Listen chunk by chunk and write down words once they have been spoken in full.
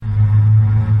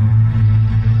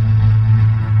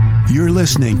You're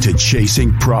listening to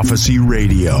Chasing Prophecy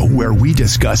Radio, where we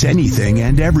discuss anything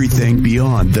and everything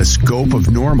beyond the scope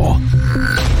of normal.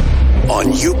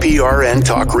 On UPRN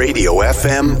Talk Radio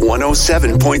FM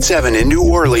 107.7 in New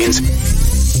Orleans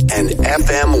and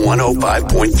FM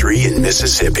 105.3 in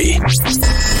Mississippi.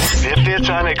 If it's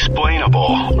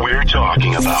unexplainable, we're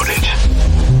talking about it.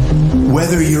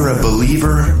 Whether you're a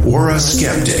believer or a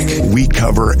skeptic, we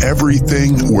cover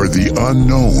everything where the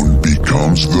unknown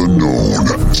becomes the known.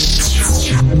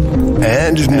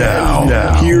 And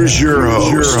now, here's your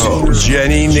host,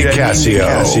 Jenny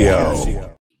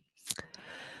Nicasio.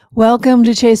 Welcome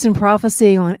to Chasing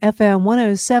Prophecy on FM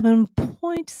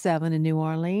 107.7 in New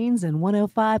Orleans and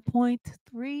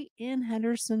 105.3 in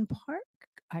Henderson Park.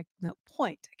 I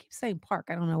keep saying Park.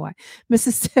 I don't know why.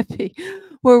 Mississippi,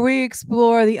 where we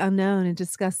explore the unknown and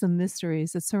discuss the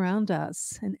mysteries that surround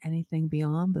us and anything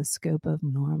beyond the scope of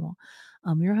normal.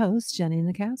 I'm your host, Jenny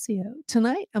Nicasio.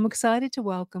 Tonight, I'm excited to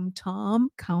welcome Tom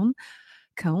Cahue.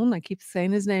 I keep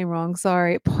saying his name wrong.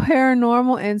 Sorry.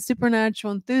 Paranormal and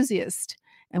supernatural enthusiast.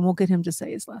 And we'll get him to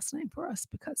say his last name for us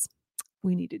because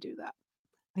we need to do that.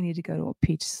 I need to go to a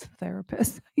speech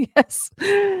therapist. Yes.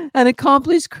 An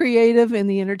accomplished creative in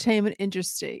the entertainment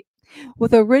industry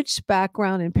with a rich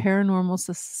background in paranormal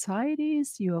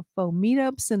societies, UFO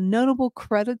meetups, and notable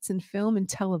credits in film and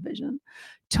television.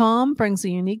 Tom brings a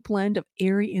unique blend of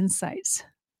eerie insights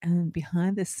and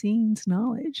behind-the-scenes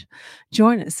knowledge.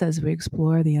 Join us as we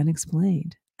explore the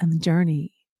unexplained and the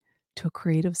journey to a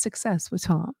creative success with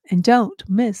Tom. And don't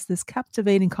miss this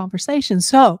captivating conversation.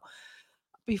 So,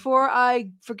 before I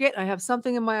forget, I have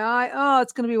something in my eye. Oh,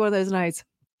 it's going to be one of those nights.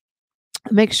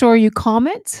 Make sure you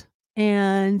comment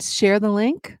and share the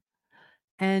link.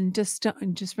 And just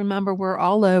remember, we're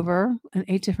all over on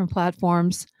 8 different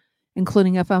platforms,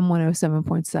 including FM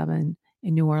 107.7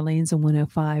 in New Orleans and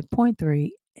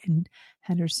 105.3 in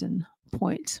Henderson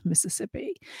Point,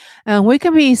 Mississippi. And we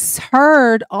can be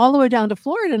heard all the way down to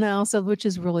Florida now, so which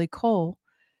is really cool.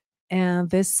 And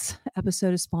this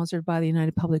episode is sponsored by the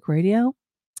United Public Radio.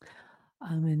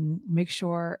 And make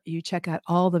sure you check out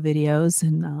all the videos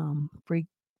and read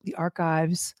the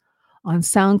archives on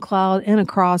SoundCloud and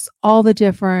across all the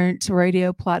different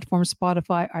radio platforms,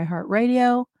 Spotify,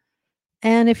 iHeartRadio.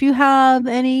 And if you have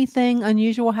anything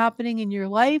unusual happening in your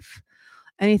life,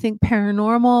 anything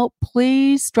paranormal,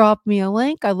 please drop me a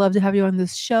link. I'd love to have you on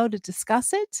this show to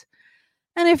discuss it.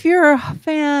 And if you're a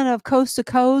fan of Coast to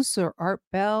Coast or Art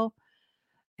Bell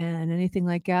and anything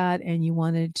like that, and you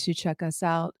wanted to check us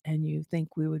out and you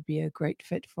think we would be a great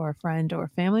fit for a friend or a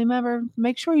family member,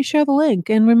 make sure you share the link.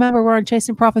 And remember, we're on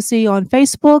Chasing Prophecy on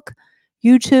Facebook,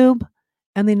 YouTube,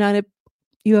 and the United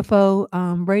UFO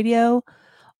Radio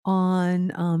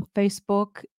on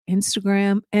Facebook,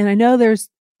 Instagram. And I know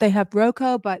they have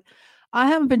Roku, but I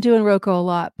haven't been doing Roku a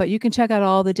lot, but you can check out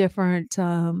all the different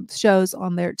shows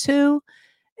on there too.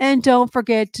 And don't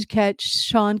forget to catch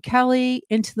Sean Kelly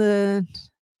into the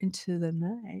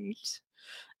night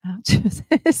after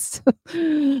this.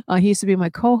 He used to be my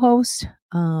co-host.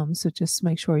 So just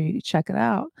make sure you check it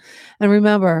out. And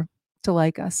remember to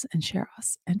like us and share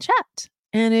us and chat.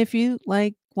 And if you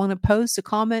want to post a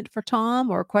comment for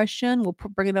Tom or a question, we'll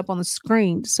bring it up on the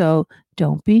screen. So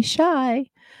don't be shy.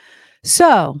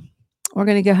 So we're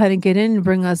going to go ahead and get in and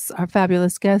bring us our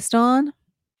fabulous guest on.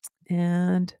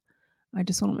 And I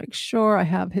just want to make sure I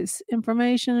have his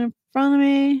information in front of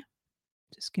me.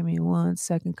 Just give me 1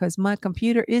 second because my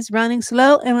computer is running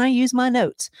slow and I use my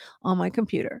notes on my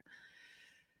computer.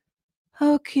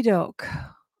 Okie doke.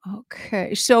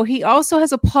 Okay. So he also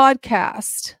has a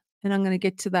podcast and I'm going to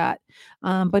get to that.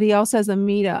 But he also has a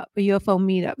meetup, a UFO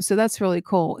meetup. So that's really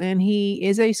cool. And he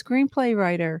is a screenplay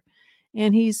writer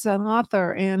and he's an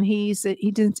author and he's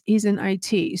in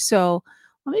IT. So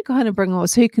let me go ahead and bring him over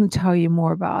so he can tell you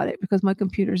more about it because my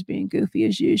computer's being goofy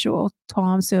as usual,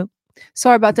 Tom. So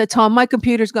sorry about that, Tom. My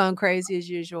computer's gone crazy as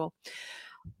usual.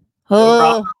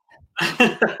 So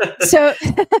Tom,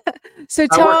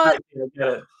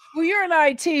 well, you're in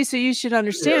IT, so you should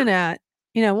understand that.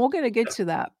 We're going to get to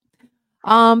that.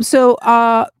 So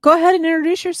go ahead and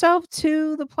introduce yourself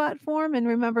to the platform. And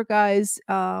remember, guys,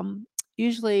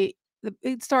 usually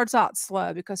it starts out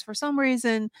slow because for some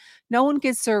reason, no one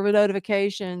gets server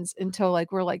notifications until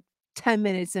we're 10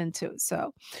 minutes into it.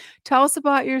 So tell us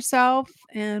about yourself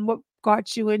and what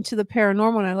got you into the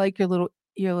paranormal. And I like your little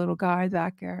guy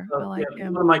back there. I like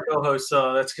him. One of my co-hosts,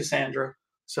 that's Cassandra.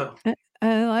 So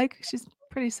she's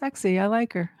pretty sexy. I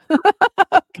like her.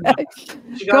 Okay.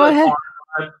 Go ahead.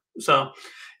 So,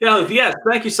 yes,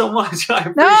 thank you so much. I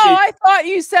appreciate No, I thought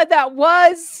you said that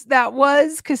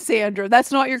was Cassandra.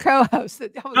 That's not your co-host.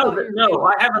 No,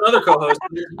 I have another co-host.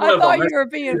 I thought you were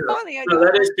being funny. No,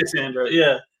 that is Cassandra.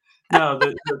 Yeah. No,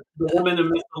 the woman, the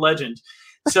myth, the legend.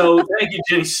 So thank you,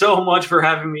 Jenny, so much for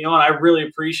having me on. I really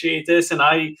appreciate this. And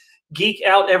I geek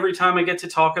out every time I get to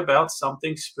talk about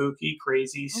something spooky,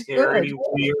 crazy, scary,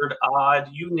 weird, odd,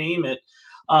 you name it.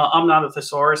 I'm not a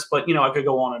thesaurus, but, I could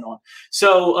go on and on.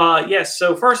 So, yes.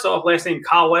 So first off, last name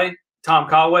Cahue. Tom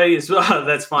Cahue is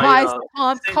that's my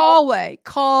Tom Cahue.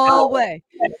 Cahue.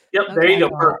 Yep, Okay, there you go.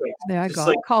 Perfect. There I Just go.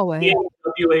 like Cahue.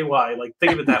 W-A-Y. Like,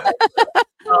 think of it that way.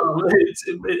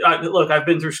 Look, I've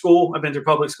been through school. I've been through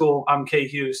public school. I'm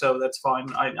Cahue, so that's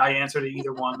fine. I answer to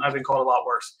either one. I've been called a lot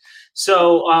worse.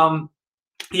 So,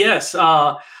 yes.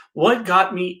 What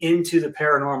got me into the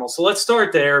paranormal? So let's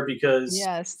start there because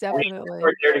yes, definitely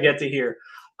start there to get to here.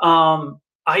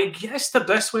 I guess the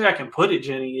best way I can put it,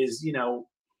 Jenny, is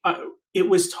it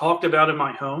was talked about in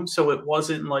my home, so it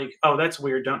wasn't like, oh, that's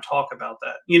weird, don't talk about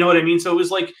that. You know what I mean? So it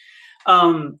was like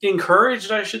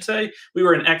encouraged, I should say. We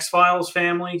were an X-Files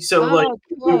family, so we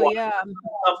watched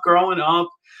stuff growing up.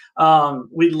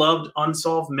 We loved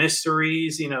unsolved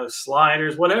mysteries,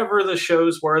 sliders, whatever the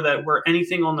shows were that were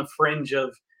anything on the fringe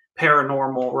of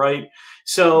paranormal, right?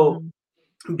 So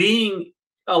being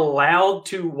allowed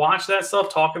to watch that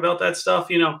stuff, talk about that stuff,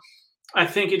 I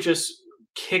think it just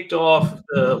kicked off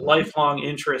the lifelong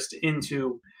interest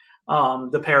into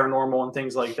the paranormal and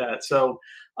things like that. So,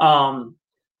 as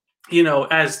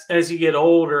you get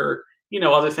older,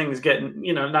 other things getting,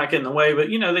 not get in the way, but,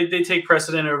 they take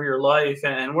precedent over your life.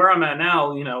 And where I'm at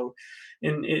now, in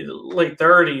late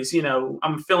 30s,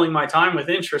 I'm filling my time with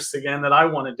interests again that I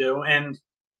want to do. And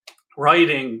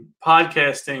writing,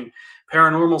 podcasting,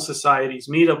 paranormal societies,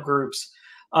 meetup groups.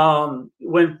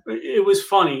 When it was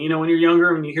funny, when you're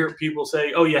younger and you hear people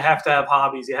say, oh, you have to have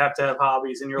hobbies.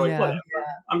 And you're like, whatever,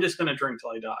 I'm just going to drink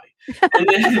till I die.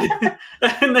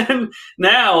 And then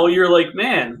now you're like,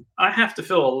 man, I have to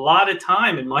fill a lot of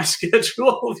time in my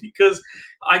schedule because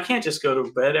I can't just go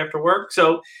to bed after work.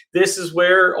 So this is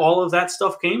where all of that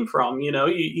stuff came from.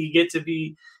 You get to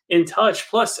be in touch.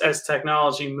 Plus, as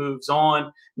technology moves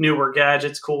on, newer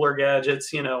gadgets, cooler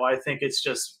gadgets, I think it's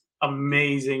just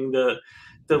amazing the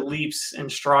leaps and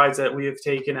strides that we have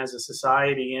taken as a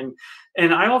society.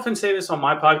 And I often say this on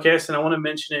my podcast, and I want to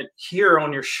mention it here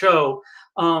on your show.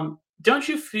 Don't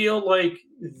you feel like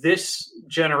this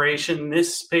generation,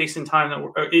 this space and time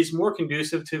that is more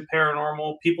conducive to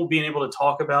paranormal, people being able to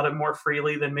talk about it more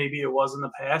freely than maybe it was in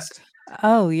the past?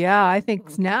 Oh, yeah. I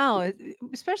think now,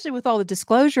 especially with all the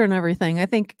disclosure and everything, I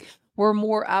think we're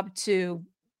more apt to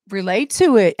relate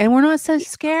to it, and we're not so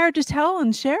scared to tell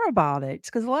and share about it.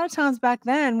 Because a lot of times back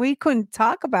then we couldn't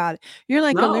talk about it. You're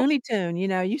like a Looney Tune,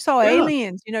 you saw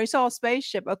aliens, you saw a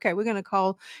spaceship. Okay, we're gonna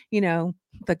call,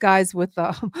 the guys with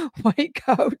the white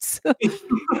coats,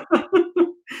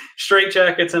 straight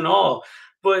jackets and all.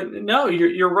 But no,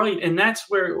 you're right, and that's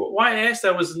why I asked.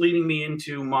 That was leading me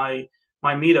into my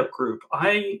meetup group.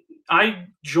 I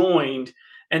joined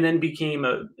and then became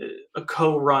a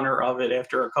co-runner of it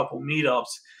after a couple meetups.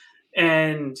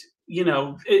 And,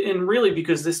 and really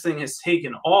because this thing has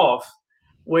taken off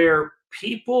where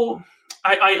people,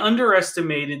 I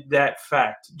underestimated that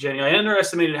fact, Jenny. I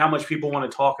underestimated how much people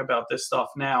want to talk about this stuff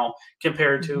now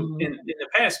compared to in the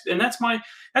past. And that's my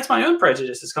own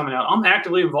prejudice is coming out. I'm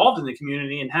actively involved in the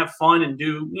community and have fun and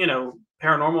do,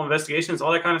 paranormal investigations,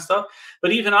 all that kind of stuff.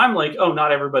 But even I'm like, oh,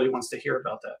 not everybody wants to hear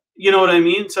about that. You know what I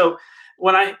mean? So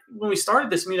when we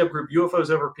started this meetup group, UFOs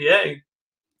Over PA,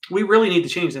 we really need to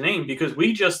change the name because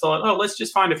we just thought, oh, let's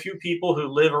just find a few people who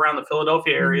live around the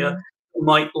Philadelphia area who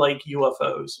might like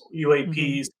UFOs,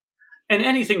 UAPs, and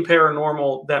anything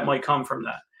paranormal that might come from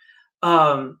that.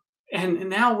 And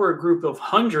now we're a group of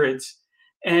hundreds,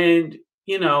 and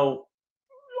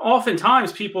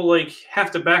oftentimes people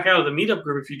have to back out of the meetup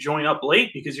group if you join up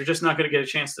late because you're just not going to get a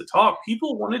chance to talk.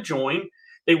 People want to join.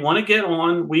 They want to get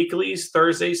on weeklies,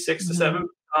 Thursdays, 6 to 7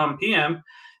 p.m.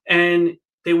 And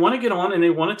they want to get on and they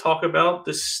want to talk about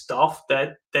the stuff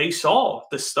that they saw,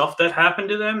 the stuff that happened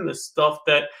to them, the stuff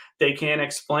that they can't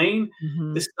explain,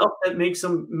 the stuff that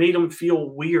made them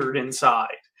feel weird inside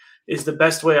is the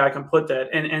best way I can put that.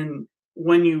 And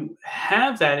when you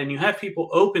have that and you have people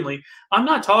openly, I'm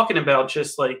not talking about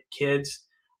just like kids.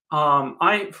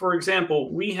 For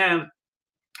example, we have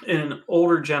an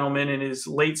older gentleman in his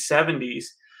late 70s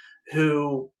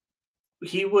who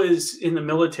he was in the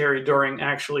military during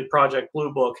actually Project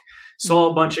Blue Book, saw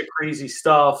a bunch of crazy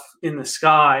stuff in the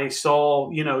sky,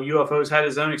 saw, UFOs, had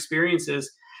his own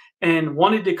experiences. and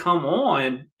wanted to come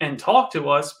on and talk to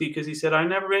us because he said, I've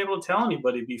never been able to tell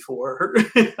anybody before.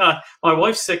 My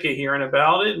wife's sick of hearing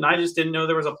about it, and I just didn't know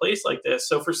there was a place like this.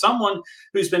 So for someone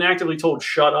who's been actively told,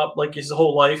 shut up, like his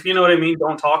whole life, you know what I mean?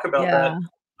 Don't talk about that.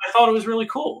 I thought it was really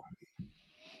cool.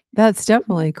 That's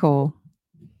definitely cool.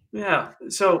 Yeah.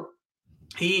 So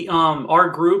our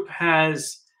group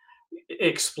has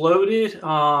exploded.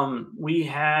 We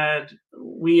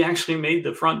actually made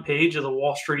the front page of the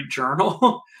Wall Street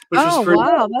Journal, which was pretty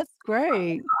wow, that's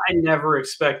great. I never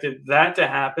expected that to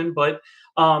happen, but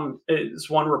this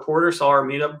one reporter saw our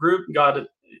meetup group, got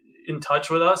in touch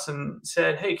with us and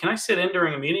said, hey, can I sit in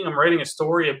during a meeting? I'm writing a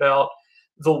story about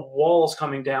the walls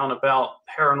coming down about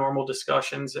paranormal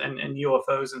discussions and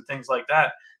UFOs and things like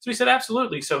that. So we said,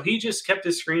 absolutely. So he just kept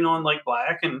his screen on like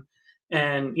black and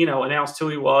announced who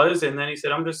he was. And then he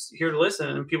said, I'm just here to listen.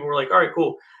 And people were like, all right,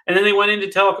 cool. And then they went in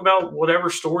to talk about whatever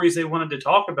stories they wanted to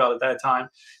talk about at that time.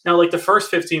 Now, like the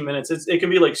first 15 minutes, it can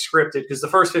be like scripted because the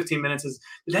first 15 minutes is,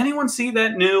 did anyone see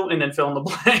that new? And then fill in the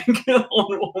blank on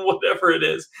whatever it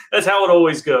is. That's how it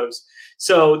always goes.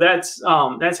 So that's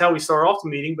how we start off the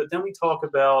meeting. But then we talk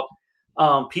about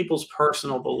people's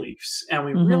personal beliefs. And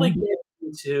we really get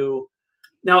into,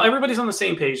 now everybody's on the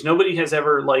same page. Nobody has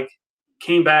ever like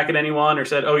came back at anyone or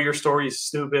said, oh, your story is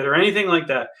stupid or anything like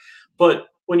that. But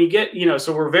when you get,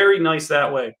 so we're very nice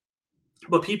that way.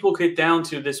 But people get down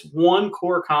to this one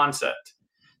core concept,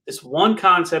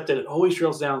 that it always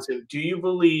drills down to, do you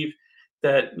believe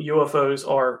that UFOs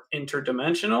are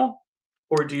interdimensional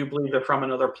or do you believe they're from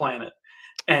another planet?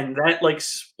 And that like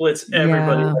splits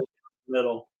everybody in the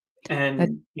middle.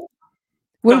 And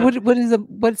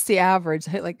what's the average?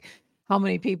 Like, how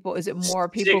many people? Is it more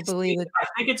people 60, believe it? I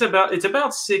think it's about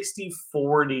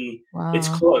 60-40. Wow. It's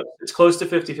close. It's close to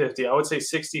 50-50. I would say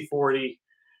 60-40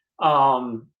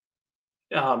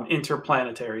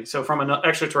 interplanetary. So from an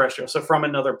extraterrestrial. So from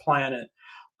another planet.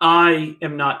 I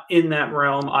am not in that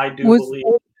realm. I do believe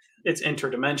it's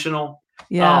interdimensional.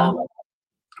 Yeah.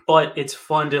 But it's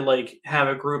fun to like have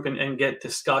a group and get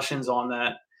discussions on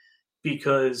that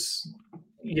because,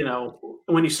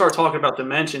 when you start talking about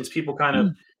dimensions, people kind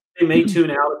of, they may tune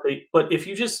out, but if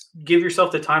you just give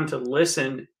yourself the time to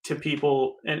listen to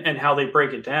people and how they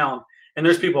break it down, and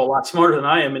there's people a lot smarter than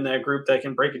I am in that group that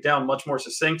can break it down much more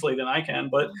succinctly than I can,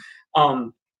 but,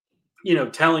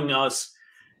 telling us,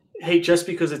 hey, just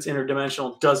because it's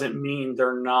interdimensional doesn't mean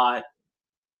they're not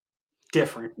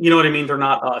different. You know what I mean? They're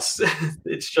not us.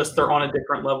 It's just they're on a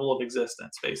different level of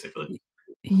existence, basically.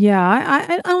 Yeah,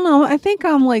 I don't know. I think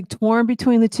I'm like torn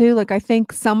between the two. Like I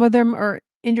think some of them are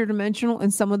interdimensional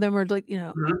and some of them are like,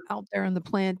 out there in the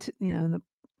planet,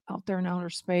 out there in outer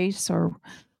space or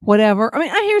whatever. I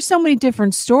mean, I hear so many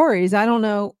different stories. I don't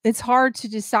know. It's hard to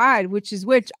decide which is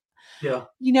which. Yeah.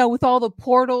 With all the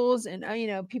portals and,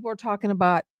 people are talking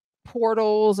about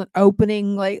portals and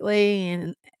opening lately,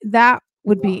 and that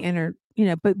would be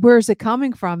but where's it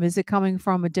coming from? Is it coming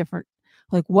from a different,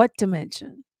 like what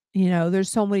dimension? There's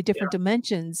so many different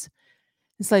dimensions.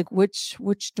 It's like which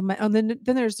dimension? And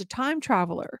then there's the time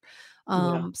traveler.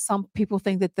 Some people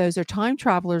think that those are time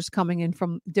travelers coming in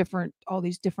from all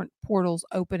these different portals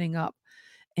opening up.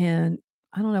 And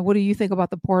I don't know. What do you think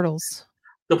about the portals?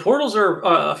 The portals are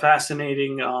a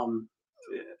fascinating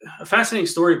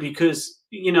story because,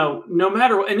 no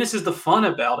matter, and this is the fun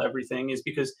about everything, is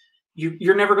because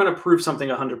you're never going to prove something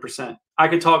 100%. I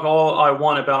could talk all I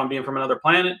want about them being from another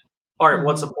planet. All right,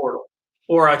 what's a portal?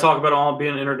 Or I talk about all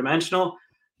being interdimensional.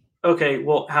 Okay,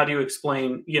 well, how do you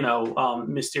explain,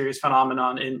 mysterious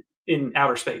phenomenon in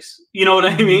outer space? You know what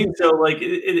I mean? So like,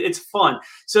 it's fun.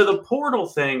 So the portal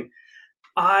thing,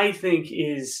 I think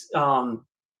is,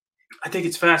 I think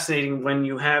it's fascinating when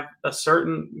you have a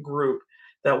certain group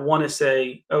that want to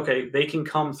say, okay, they can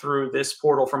come through this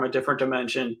portal from a different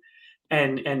dimension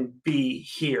and be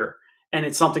here. And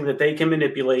it's something that they can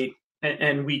manipulate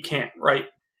and we can't, right?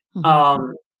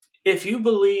 If you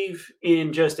believe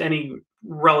in just any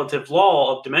relative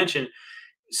law of dimension,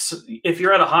 if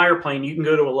you're at a higher plane, you can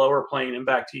go to a lower plane and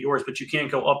back to yours, but you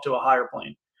can't go up to a higher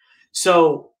plane.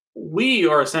 So we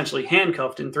are essentially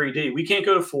handcuffed in 3D. We can't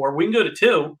go to 4. We can go to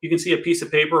 2. You can see a piece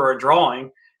of paper or a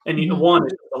drawing, and 1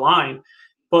 is the line,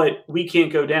 but we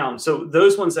can't go down. So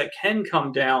those ones that can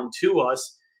come down to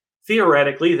us,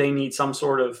 theoretically, they need some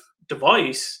sort of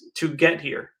device to get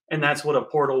here. And that's what a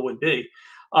portal would be.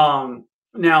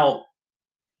 Now,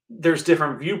 there's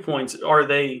different viewpoints. Are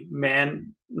they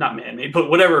not man-made, but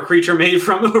whatever creature made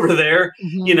from over there,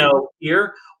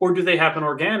 here, or do they happen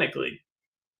organically?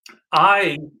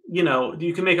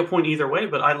 You can make a point either way,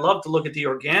 but I love to look at the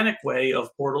organic way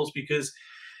of portals because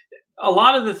a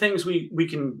lot of the things we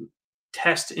can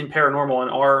test in paranormal in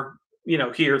our,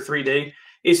 here 3D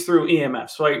is through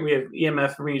EMFs, right? We have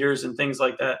EMF readers and things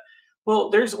like that. Well,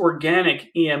 there's organic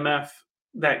EMF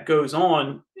that goes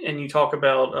on, and you talk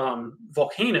about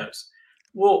volcanoes.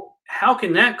 Well, how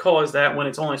can that cause that when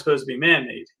it's only supposed to be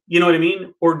man-made? You know what I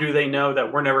mean? Or do they know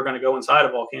that we're never going to go inside a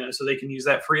volcano, so they can use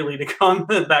that freely to come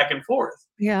back and forth?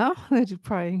 Yeah,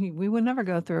 we would never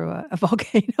go through a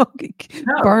volcano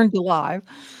No, burned alive.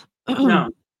 no,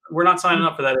 we're not signing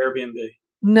up for that Airbnb.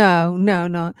 No,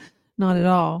 not at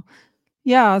all.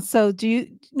 Yeah, so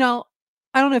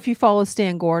I don't know if you follow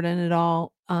Stan Gordon at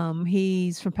all.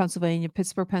 He's from Pennsylvania,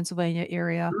 Pittsburgh, Pennsylvania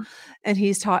area, Mhm. and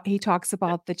he talks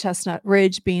about the Chestnut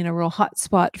Ridge being a real hot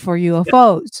spot for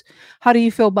UFOs. How do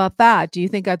you feel about that? Do you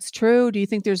think that's true? Do you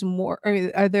think there's more?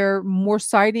 Are there more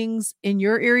sightings in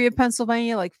your area of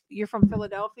Pennsylvania? Like you're from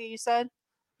Philadelphia, you said?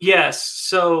 Yes.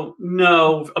 So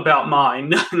no, about mine,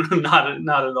 not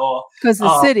at all. Because the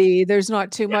Um, city, there's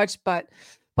not too yeah, much, but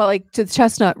like to the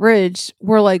Chestnut Ridge,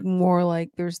 we're like more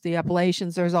like there's the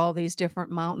Appalachians, there's all these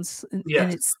different mountains, and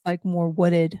yes. it's like more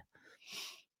wooded.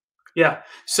 Yeah.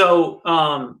 So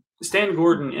Stan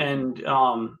Gordon and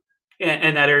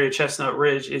that area, Chestnut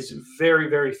Ridge, is very,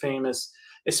 very famous,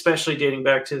 especially dating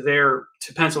back to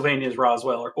Pennsylvania's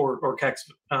Roswell or Kecksburg,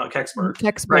 right?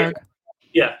 Kecksburg.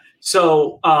 Yeah.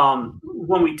 So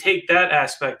when we take that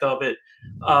aspect of it,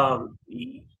 um,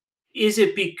 is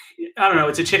it I don't know,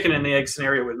 it's a chicken and the egg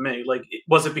scenario with me. Like,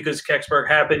 was it because Kecksburg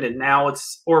happened and now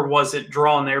or was it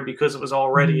drawn there because it was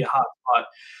already Mhm. a hot spot?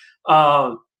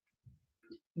 Uh,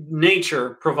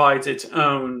 Nature provides its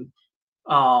own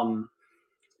um,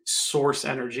 source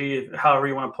energy, however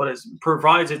you want to put it,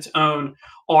 provides its own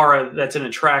aura that's an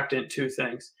attractant to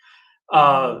things. Mhm.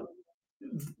 Uh,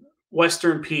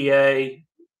 Western PA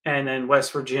and then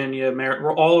West Virginia,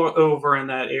 we're all over in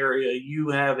that area. You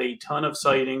have a ton of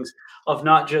sightings of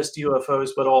not just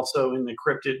UFOs, but also in the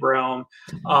cryptid realm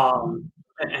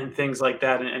and things like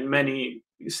that. And many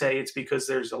say it's because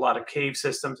there's a lot of cave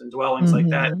systems and dwellings like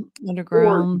that. Mhm. Or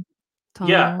Underground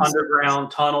yeah, tunnels.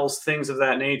 underground tunnels, things of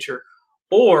that nature.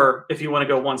 Or if you want to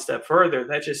go one step further,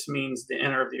 that just means the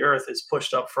inner of the earth is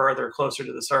pushed up further, closer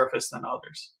to the surface than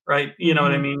others, right? You know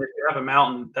what I Mhm. mean? If you have a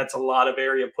mountain, that's a lot of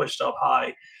area pushed up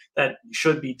high that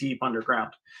should be deep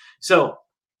underground. So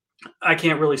I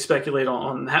can't really speculate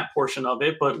on that portion of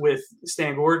it, but with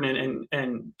Stan Gordon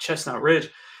and Chestnut Ridge,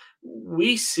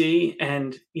 we see,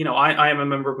 and I am a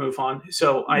member of MUFON,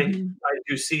 so Mhm. I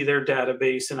do see their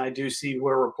database and I do see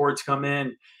where reports come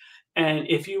in. And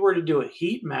if you were to do a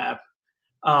heat map,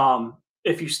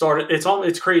 if you start,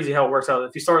 it's crazy how it works out.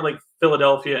 If you start like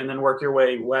Philadelphia and then work your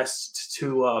way west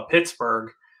to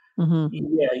Pittsburgh, Mhm.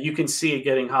 yeah, you can see it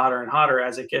getting hotter and hotter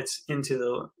as it gets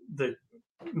into the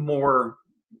more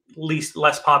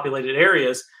less populated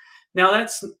areas. Now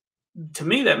to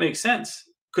me that makes sense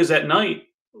because at night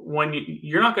when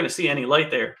you're not going to see any light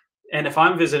there, and if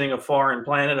I'm visiting a foreign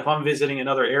planet, if I'm visiting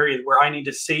another area where I need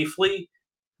to safely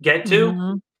get to,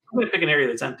 Mhm. I'm going to pick an area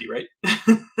that's empty, right?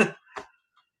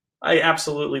 I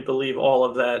absolutely believe all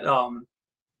of that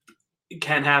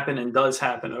can happen and does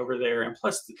happen over there, and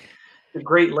plus the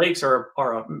Great Lakes are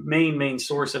a main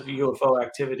source of UFO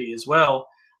activity as well.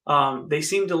 They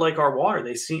seem to like our water.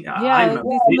 They seem Yeah, I'm a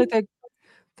they seem like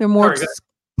they're more sorry, go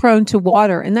prone to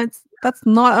water, and that's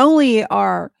not only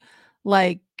our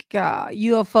like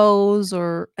UFOs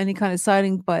or any kind of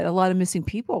sighting, but a lot of missing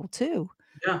people too.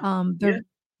 yeah, yeah, They're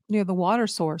near the water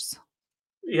source.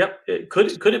 yep.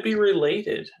 Could it be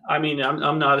related? I mean,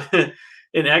 I'm not an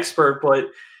expert, but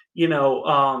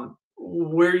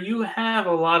where you have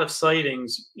a lot of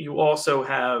sightings, you also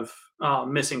have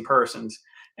missing persons.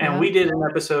 And Yeah. we did an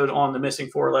episode on the missing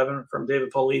 411 from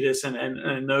David Paulides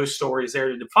and those stories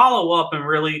there to follow up and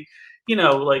really,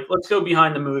 like let's go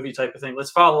behind the movie type of thing.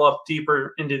 Let's follow up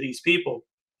deeper into these people.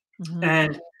 Mhm.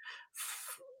 And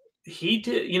he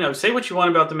did, say what you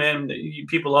want about the man,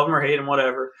 people love him or hate him,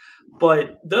 whatever.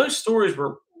 But those stories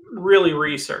were really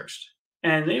researched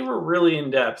and they were really in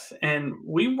depth. And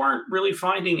we weren't really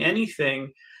finding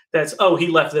anything that's, oh, he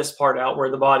left this part out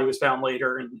where the body was found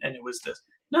later and it was this.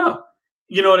 No,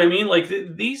 you know what I mean? Like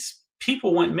these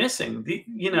people went missing.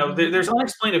 Mhm. There's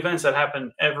unexplained events that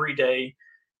happen every day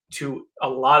to a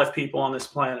lot of people on this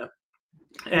planet.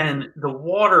 And the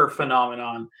water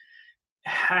phenomenon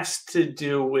has to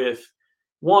do with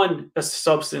one, a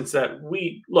substance that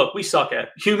we suck at.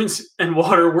 Humans and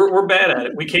water, we're bad at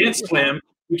it. We can't Yeah. swim,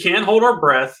 we can't hold our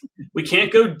breath, we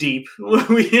can't go deep.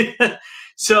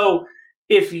 So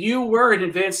if you were an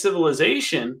advanced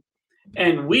civilization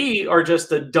and we are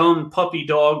just a dumb puppy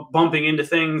dog bumping into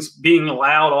things, being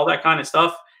loud, all that kind of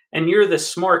stuff, and you're the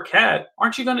smart cat,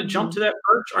 aren't you going to jump to that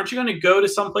perch? Aren't you going to go to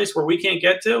some place where we can't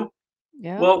get to?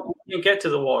 Yeah. Well, we can't get to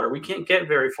the water. We can't get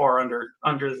very far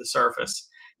under the surface.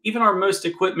 Even our most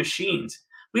equipped machines.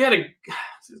 We had I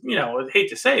hate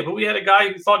to say it, but we had a guy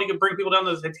who thought he could bring people down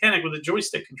to the Titanic with a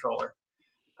joystick controller.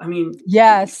 I mean,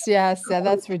 yes, yeah,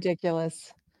 that's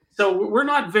ridiculous. So we're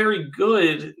not very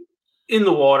good in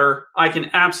the water. I can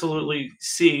absolutely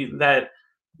see that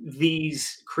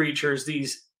these creatures,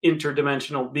 these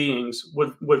interdimensional beings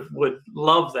would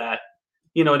love that.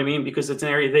 You know what I mean? Because it's an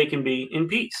area they can be in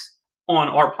peace on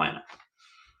our planet.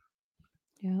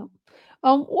 Yeah.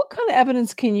 What kind of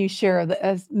evidence can you share that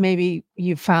as maybe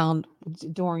you found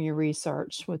during your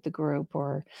research with the group,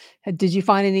 or did you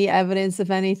find any evidence of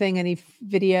anything, any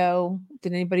video?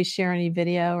 Did anybody share any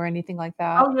video or anything like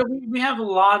that? Oh yeah, we have a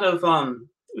lot of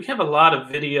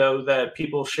video that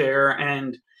people share,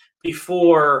 and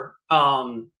before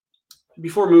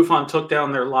MUFON took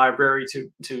down their library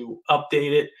to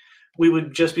update it, we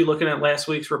would just be looking at last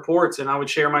week's reports, and I would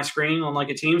share my screen on like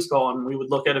a Teams call, and we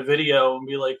would look at a video and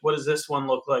be like, what does this one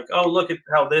look like? Oh, look at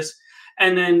how this,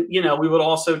 and then, we would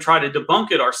also try to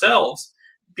debunk it ourselves,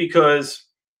 because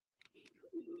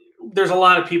there's a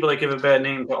lot of people that give a bad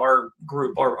name to our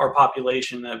group, our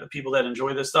population, the people that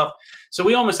enjoy this stuff. So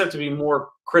we almost have to be more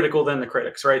critical than the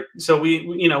critics, right? So we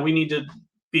need to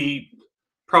be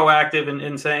proactive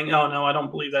in saying, oh no, I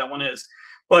don't believe that one is.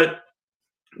 But,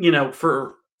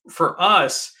 for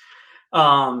us,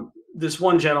 this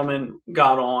one gentleman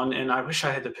got on, and I wish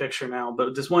I had the picture now,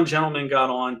 but this one gentleman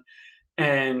got on,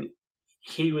 and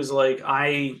he was like,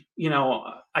 I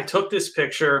took this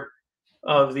picture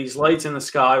of these lights in the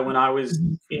sky when I was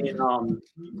in,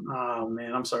 oh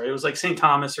man, I'm sorry. It was like St.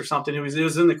 Thomas or something. It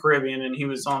was in the Caribbean, and he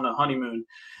was on a honeymoon.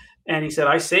 And he said,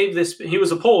 I saved this. He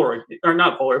was a Polaroid, or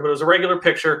not Polaroid, but it was a regular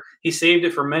picture. He saved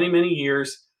it for many, many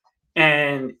years.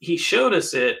 And he showed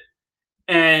us it.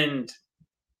 And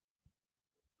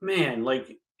man,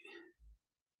 like,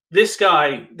 this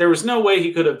guy, there was no way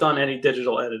he could have done any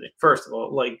digital editing. First of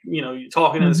all, like, you're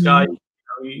talking to this guy,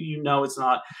 it's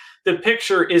not, the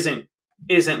picture isn't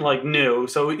like new.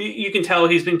 So you can tell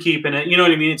he's been keeping it, you know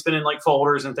what I mean? It's been in like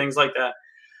folders and things like that.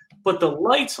 But the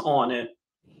lights on it,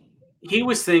 he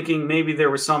was thinking maybe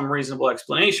there was some reasonable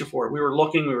explanation for it. We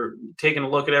were taking a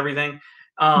look at everything.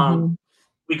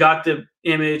 We got the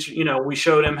image, we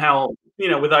showed him how,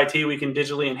 with IT, we can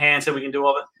digitally enhance it. We can do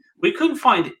all that. We couldn't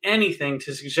find anything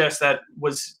to suggest that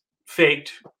was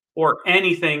faked or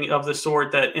anything of the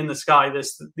sort, that in the sky,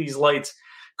 these lights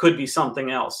could be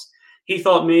something else. He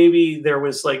thought maybe there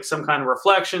was like some kind of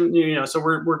reflection, so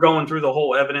we're going through the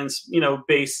whole evidence,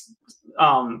 based,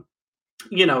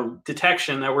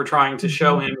 detection that we're trying to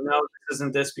show him. No, this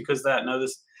isn't this because that. No,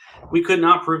 this, we could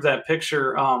not prove that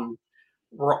picture,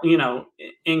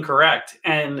 incorrect.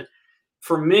 And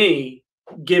for me,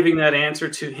 giving that answer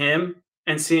to him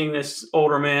and seeing this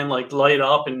older man like light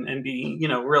up and be,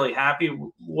 really happy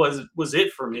was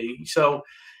it for me. So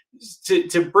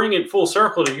to bring it full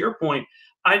circle to your point,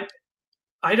 I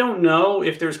don't know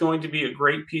if there's going to be a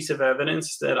great piece of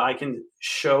evidence that I can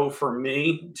show for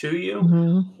me to you,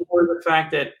 or the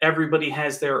fact that everybody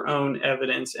has their own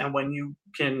evidence. And when you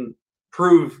can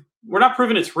prove, we're not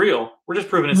proving it's real, we're just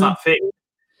proving it's not fake,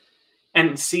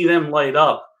 and see them light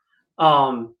up.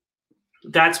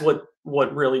 That's what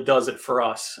really does it for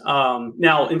us.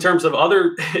 Now, in terms of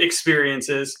other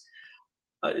experiences,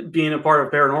 being a part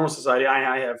of Paranormal Society,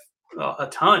 I have a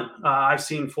ton. I've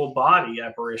seen full body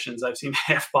apparitions. I've seen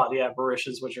half body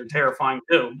apparitions, which are terrifying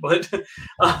too. But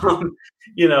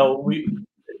we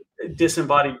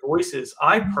disembodied voices.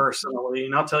 I personally,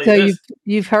 and I'll tell you this.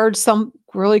 You've heard some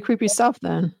really creepy stuff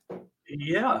then.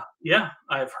 Yeah.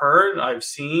 I've heard. I've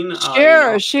seen.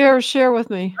 Share with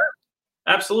me.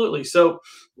 Absolutely. So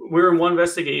we're in one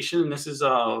investigation, and this is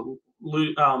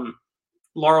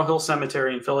Laurel Hill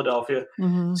Cemetery in Philadelphia.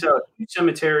 So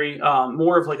cemetery,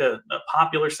 more of like a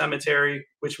popular cemetery,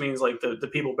 which means like the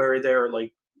people buried there are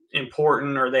like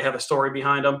important, or they have a story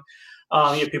behind them.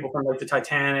 You have people from like the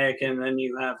Titanic, and then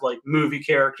you have like movie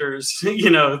characters,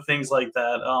 things like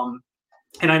that.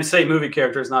 And I say movie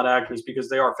characters, not actors, because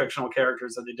they are fictional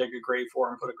characters that they dig a grave for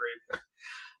and put a grave there.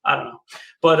 I don't know,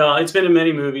 but it's been in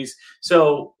many movies.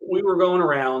 So we were going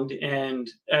around, and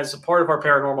as a part of our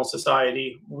Paranormal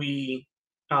Society, we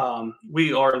are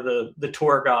the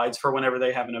tour guides for whenever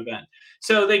they have an event.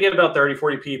 So they get about 30,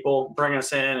 40 people, bring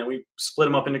us in, and we split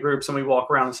them up into groups, and we walk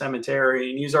around the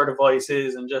cemetery and use our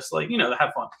devices and just like,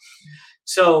 have fun.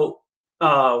 So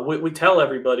what we tell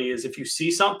everybody is, if you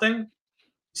see something,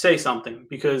 say something,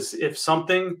 because if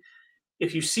something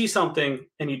if you see something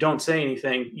and you don't say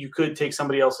anything, you could take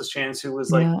somebody else's chance who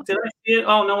was like, Yeah. did I see it?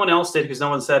 Oh, no one else did because no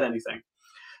one said anything.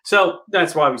 So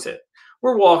that's why we said it.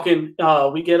 We're walking.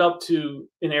 We get up to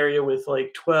an area with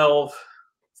like 12,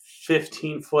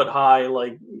 15-foot high,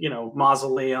 like,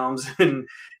 mausoleums and,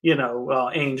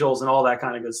 angels and all that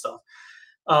kind of good stuff.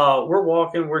 We're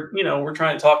walking. We're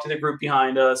trying to talk to the group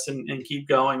behind us and keep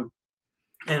going.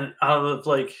 And out of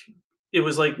like, it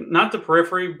was like not the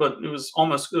periphery, but it was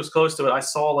close to it. I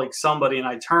saw like somebody, and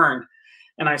I turned,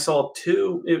 and I saw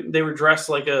two. They were dressed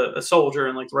like a soldier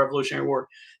in like the Revolutionary War.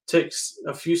 Took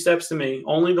a few steps to me,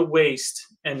 only the waist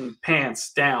and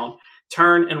pants down,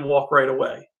 turn and walk right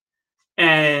away.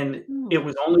 And it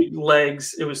was only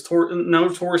legs. It was no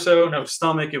torso, no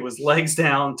stomach. It was legs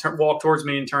down, walk towards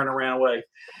me and turn and ran away.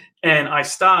 And I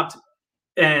stopped,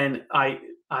 and I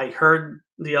heard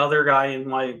the other guy in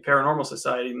my paranormal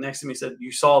society next to me said,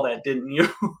 "You saw that, didn't you?"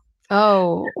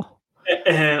 Oh.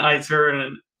 And I turned,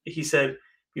 and he said,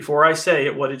 "Before I say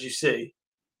it, what did you see?"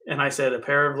 And I said, "A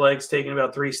pair of legs taking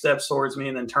about 3 steps towards me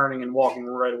and then turning and walking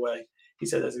right away." He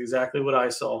said, "That's exactly what I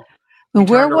saw."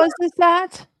 Where was this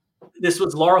at? This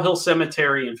was Laurel Hill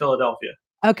Cemetery in Philadelphia.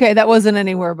 Okay, that wasn't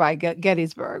anywhere by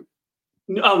Gettysburg.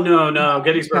 Oh, no.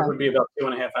 Gettysburg would be about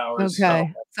 2.5 hours.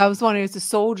 Okay. So I was wondering, it's a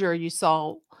soldier you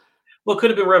saw. Well, it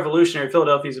could have been revolutionary.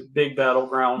 Philadelphia's a big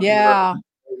battleground. Yeah.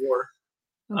 War.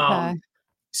 Okay.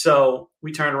 So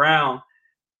we turned around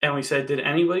and we said, "Did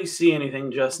anybody see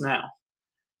anything just now?"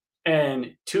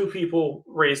 And 2 people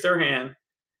raised their hand.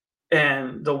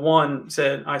 And the one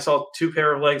said, "I saw 2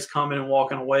 pair of legs coming and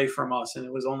walking away from us, and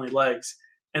it was only legs."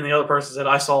 And the other person said,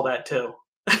 "I saw that too."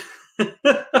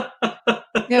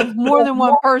 If more than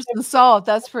one person saw it,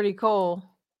 that's pretty cool.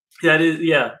 That is,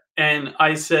 yeah. And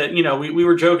I said, we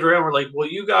were joking around. We're like, "Well,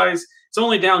 you guys, it's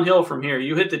only downhill from here.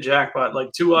 You hit the jackpot."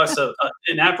 Like, to us,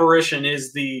 an apparition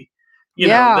is the,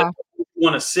 that we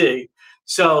want to see.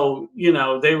 So,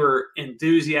 they were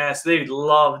enthusiastic. They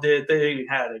loved it. They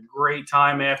had a great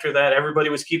time after that. Everybody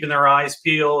was keeping their eyes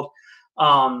peeled.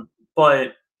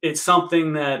 But it's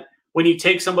something that when you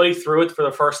take somebody through it for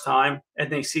the first time and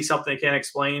they see something they can't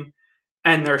explain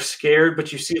and they're scared,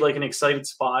 but you see like an excited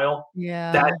smile.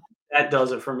 Yeah. That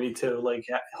does it for me too. Like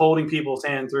holding people's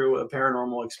hand through a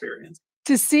paranormal experience.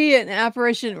 To see an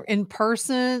apparition in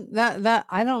person, that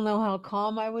I don't know how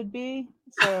calm I would be.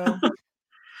 So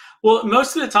well,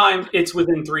 most of the time it's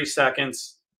within 3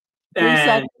 seconds. 3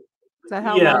 seconds. Is that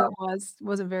how long it was? It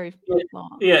wasn't very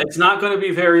long. Yeah, it's not going to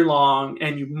be very long,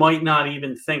 and you might not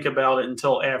even think about it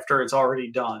until after it's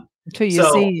already done. Until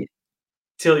you see it.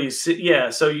 Till you see, yeah.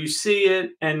 So you see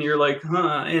it, and you're like,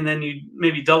 huh, and then you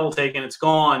maybe double take and it's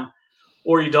gone,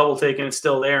 or you double take and it's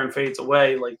still there and fades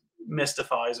away, like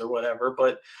mystifies or whatever.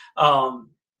 But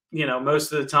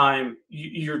most of the time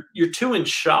you're too in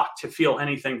shock to feel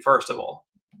anything. First of all,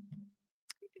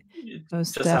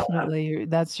 most definitely,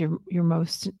 that's your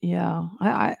most. Yeah,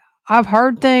 I've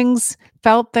heard things,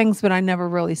 felt things, but I never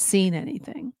really seen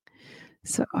anything.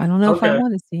 So I don't know if I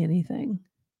want to see anything.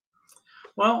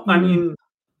 Well, I mean,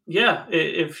 yeah,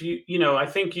 if I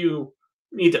think you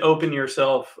need to open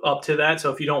yourself up to that.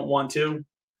 So if you don't want to,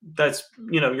 that's,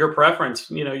 your preference.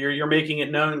 You're making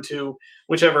it known to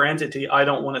whichever entity, "I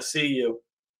don't want to see you."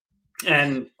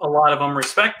 And a lot of them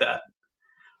respect that.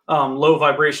 Low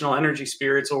vibrational energy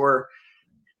spirits, or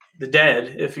the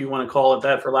dead, if you want to call it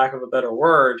that for lack of a better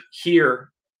word,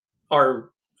 here are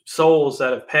souls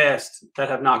that have passed that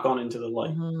have not gone into the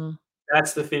light. Mm-hmm.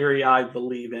 That's the theory I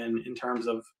believe in terms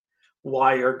of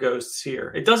why are ghosts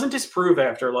here. It doesn't disprove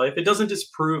afterlife. It doesn't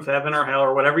disprove heaven or hell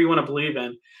or whatever you want to believe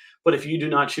in. But if you do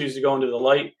not choose to go into the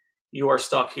light, you are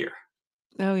stuck here.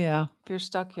 Oh, yeah. If you're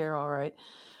stuck here, all right.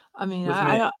 I mean,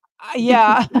 yeah.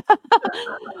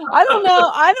 I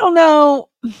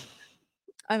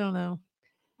don't know.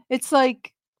 It's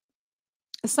like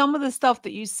some of the stuff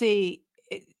that you see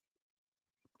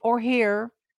or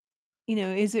hear,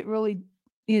 is it really,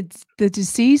 it's the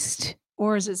deceased,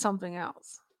 or is it something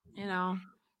else? You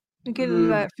get into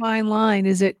that fine line.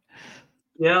 Is it?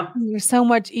 Yeah. There's so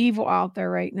much evil out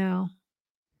there right now.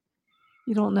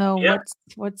 You don't know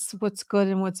what's good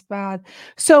and what's bad.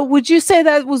 So would you say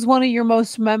that was one of your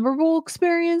most memorable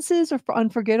experiences or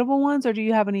unforgettable ones, or do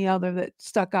you have any other that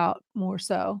stuck out more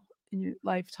so in your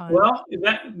lifetime? Well,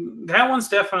 that one's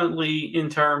definitely, in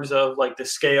terms of like the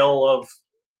scale of,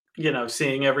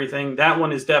 seeing everything, that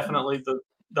one is definitely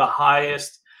the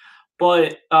highest.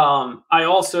 But I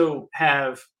also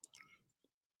have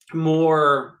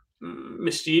more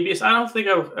mischievous. I don't think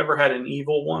I've ever had an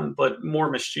evil one, but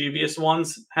more mischievous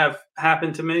ones have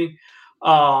happened to me.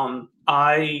 I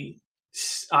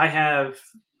have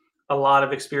a lot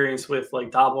of experience with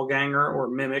like doppelganger or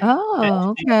mimic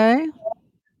Oh, entity. okay.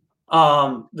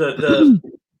 The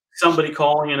somebody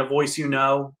calling in a voice, family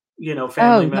Oh,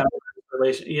 member,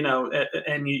 relation,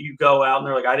 and you go out and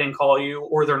they're like, I didn't call you,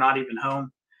 or they're not even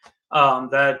home.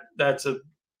 That's a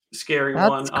scary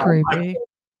one. that's creepy.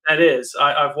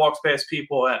 I've walked past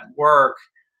people at work,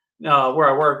 where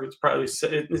I work. It's probably it's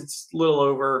a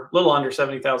little under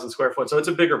 70,000 square foot, so it's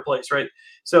a bigger place, right?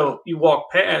 So you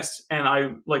walk past, and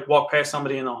I like walk past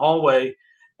somebody in the hallway,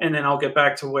 and then I'll get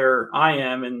back to where I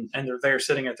am, and they're there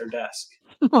sitting at their desk.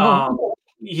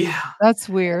 Yeah, That's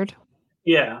weird.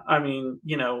 yeah. I mean,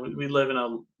 we live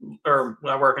or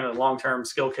I work in a long-term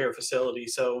skilled care facility,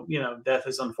 so death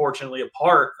is unfortunately a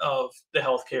part of the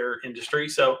healthcare industry.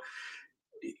 So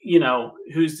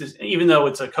who's this, even though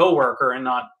it's a coworker and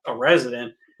not a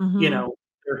resident, Mhm.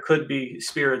 there could be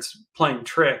spirits playing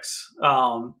tricks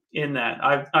in that.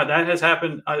 That has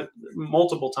happened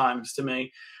multiple times to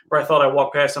me, where I thought I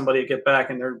walked past somebody to get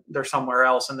back, and they're somewhere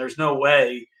else, and there's no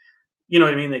way, you know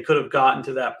what I mean, they could have gotten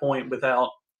to that point without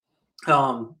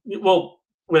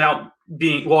without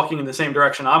walking in the same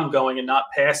direction I'm going and not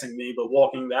passing me, but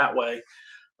walking that way.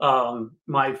 That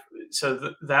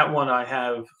one I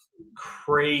have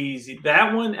crazy.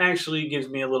 That one actually gives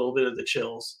me a little bit of the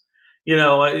chills. A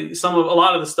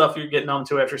lot of the stuff you're getting numb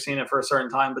to after seeing it for a certain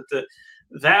time, but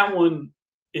that one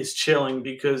is chilling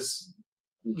because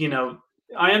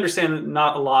I understand that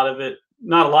not a lot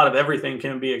of everything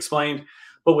can be explained,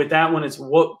 but with that one, it's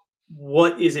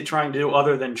what is it trying to do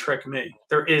other than trick me?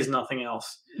 There is nothing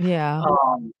else. Yeah.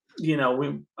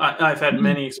 I've had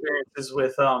many experiences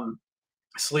with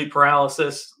sleep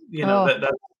paralysis. Oh,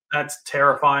 That's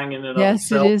terrifying in and of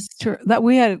yes, it itself. is true. That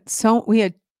we had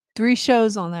 3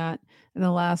 shows on that in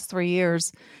the last 3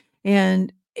 years,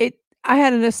 and I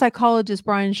had a psychologist,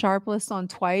 Brian Sharpless, on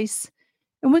twice,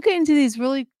 and we get into these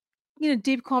really,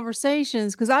 deep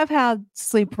conversations because I've had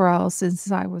sleep paralysis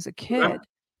since I was a Okay. kid.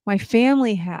 My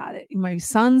family had it. My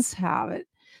sons have it.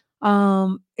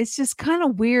 It's just kind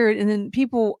of weird. And then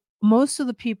most of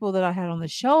the people that I had on the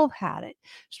show had it,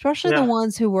 especially the Yeah.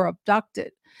 ones who were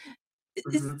abducted.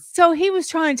 Mhm. So he was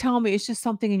trying to tell me it's just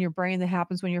something in your brain that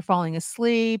happens when you're falling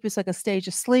asleep. It's like a stage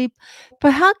of sleep.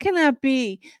 But how can that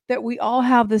be that we all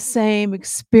have the same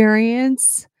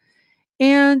experience?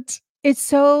 And it's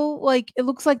so like it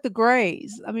looks like the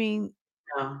grays. I mean,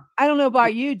 Yeah. I don't know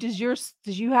about you. Does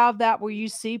you have that where you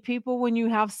see people when you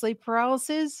have sleep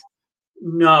paralysis?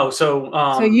 No. So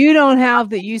So you don't have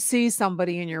that you see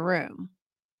somebody in your room.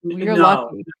 Well, you're no.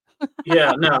 lucky.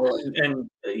 Yeah. No. And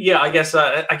yeah, I guess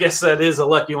that is a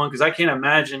lucky one because I can't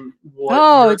imagine what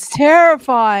Oh, you're. it's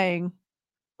terrifying.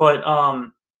 But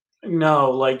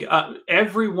no, like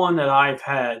everyone that I've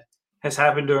had has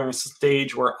happened during a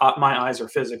stage where my eyes are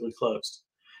physically closed.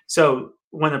 So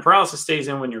when the paralysis stays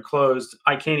in when you're closed,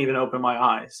 I can't even open my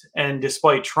eyes. And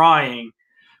despite trying,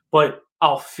 but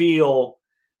I'll feel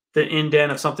the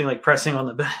indent of something like pressing on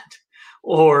the bed,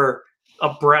 or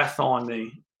a breath on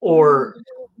me, or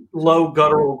low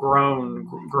guttural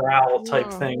growl type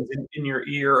Yeah. things in your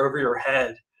ear over your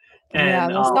head. Yeah,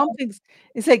 And there's something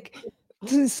it's like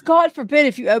God forbid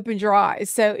if you opened your eyes.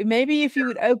 So maybe if you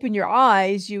would open your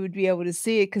eyes, you would be able to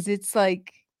see it because it's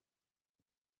like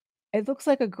it looks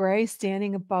like a gray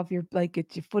standing above your like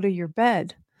at your foot of your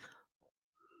bed.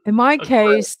 In my a gray.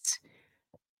 case,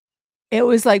 it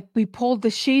was like we pulled the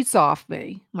sheets off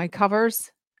me, my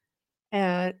covers,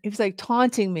 and it was like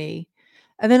taunting me.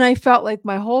 And then I felt like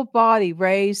my whole body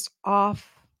raised off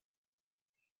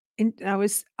and I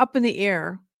was up in the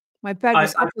air. My bed I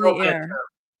was up in felt the that air.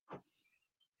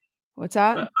 What's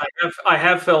that? I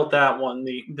have felt that one,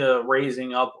 the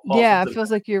raising up off of Yeah, it the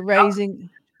feels like you're bed. raising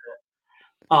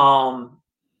Um,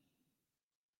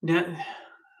 yeah,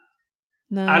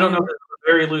 I don't know if no. it was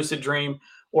a very lucid dream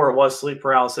or it was sleep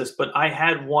paralysis, but I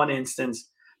had one instance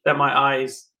that my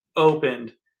eyes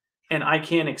opened and I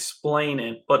can't explain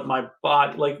it, but my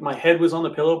body, like my head was on the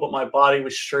pillow, but my body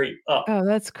was straight up. Oh,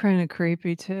 that's kinda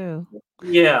creepy too.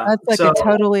 Yeah. That's like a So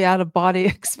totally out of body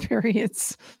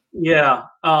experience. yeah.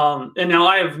 And now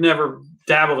I have never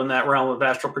dabbled in that realm of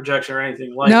astral projection or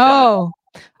anything like that. No,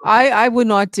 I would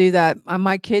not do that.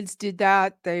 My kids did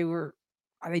that. They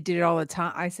did it all the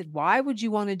time. I said, "Why would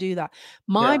you wanna do that?"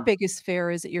 My Yeah. biggest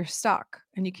fear is that you're stuck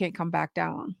and you can't come back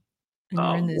down, and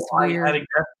you're in this Well, I had weird a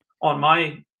guest on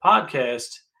my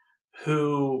podcast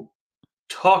who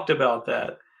talked about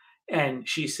that, and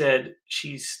she said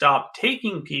she stopped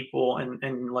taking people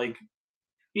and like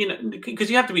because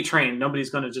you have to be trained. Nobody's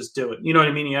going to just do it. You know what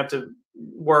I mean? You have to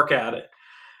work at it.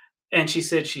 And she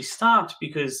said she stopped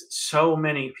because so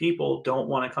many people don't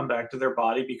want to come back to their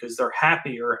body because they're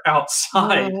happier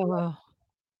outside. Oh,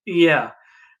 Yeah.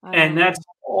 I And know. that's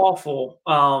awful.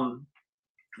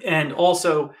 And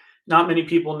also, not many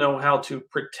people know how to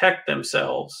protect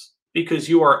themselves because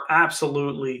you are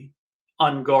absolutely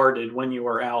unguarded when you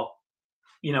are out.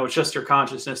 It's just your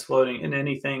consciousness floating, and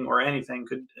anything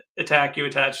could attack you,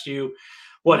 attach to you,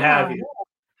 what Yeah. have you.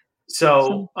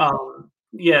 Some, So,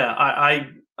 yeah,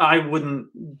 I wouldn't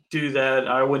do that.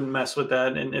 I wouldn't mess with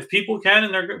that. And if people can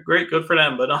and they're great, good for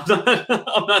them. But I'm not.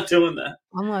 I'm not doing that.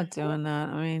 I'm not doing that.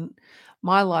 I mean,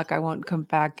 my luck, I won't come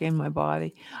back in my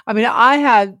body. I mean, I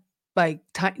had like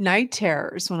night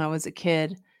terrors when I was a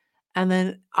kid. And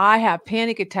then I have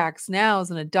panic attacks now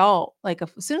as an adult. Like as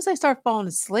soon as I start falling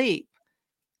asleep,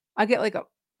 I get like a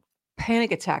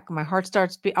panic attack. And my heart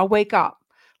starts I'll wake up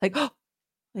like,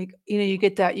 like, you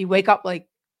get that, you wake up like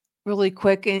really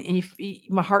quick and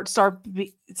my heart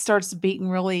starts beating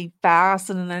really fast.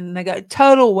 And then I got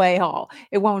total way haul.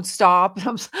 It won't stop.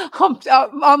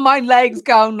 My legs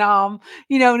go numb,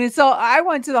 and it's all, I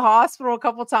went to the hospital a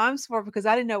couple times because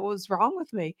I didn't know what was wrong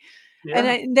with me. Yeah.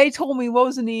 And they told me what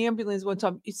was in the ambulance one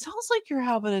time. It sounds like you're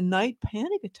having a night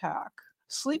panic attack,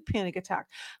 sleep panic attack.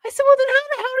 I said, well, then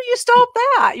how do you stop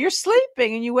that? You're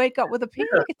sleeping and you wake up with a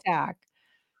panic attack.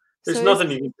 There's So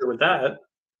nothing you can do with that.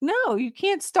 no, you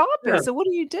can't stop Yeah. it. So what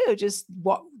do you do? Just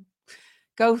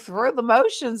go through the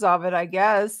motions of it, I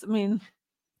guess. I mean,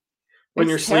 When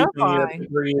you're it's sleeping, you have to terrifying.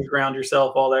 breathe, ground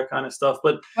yourself, all that kind of stuff.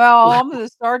 But Well, I'm going to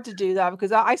start to do that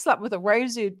because I slept with a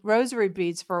rosary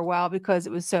beads for a while because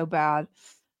it was so bad.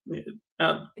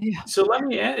 Yeah. so let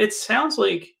me add, it sounds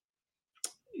like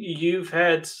you've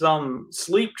had some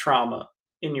sleep trauma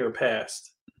in your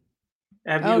past.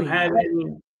 Have Oh, you yeah. had any?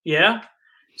 Yeah.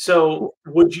 So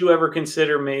would you ever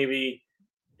consider maybe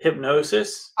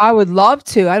hypnosis? I would love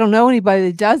to. I don't know anybody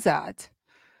that does that.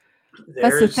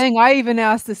 That's the There's thing. I even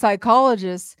asked the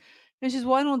psychologist, and she says,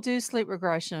 well, I don't do sleep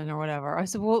regression or whatever. I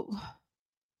said, well,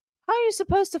 how are you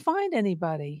supposed to find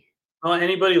anybody?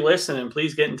 Anybody listening,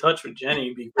 please get in touch with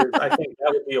Jenny because I think that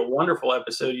would be a wonderful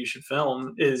episode you should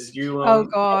film. Is you Oh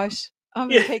gosh, I'm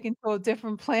yeah. taken to a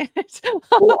different planet.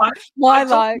 Well, My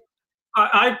life.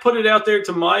 I put it out there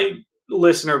to my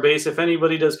listener base. If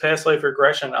anybody does past life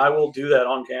regression, I will do that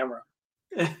on camera.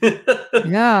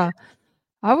 Yeah,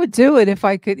 I would do it if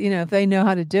I could, if they know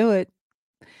how to do it.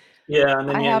 Yeah, and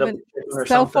then I you end up haven't with chicken or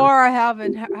so something. far. I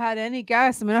haven't had any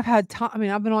guests. I mean, I've had time. I mean,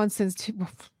 I've been on since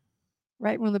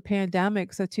right when the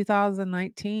pandemic, so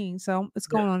 2019. So it's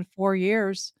Yeah. going on 4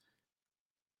 years,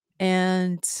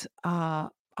 and I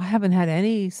haven't had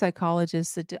any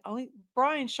psychologists that do. Only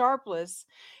Brian Sharpless.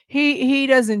 He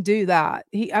doesn't do that.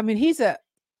 I mean, he's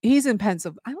in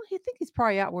Pennsylvania. I don't think he's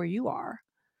probably out where you are,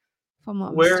 if I'm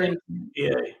not Where in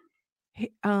mistaken. PA?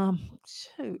 He,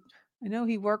 shoot. I know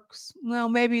he works. Well,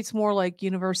 maybe it's more like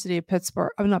University of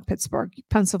Pittsburgh. I'm not Pittsburgh,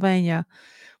 Pennsylvania.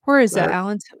 Where is that,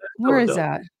 Alan? Where is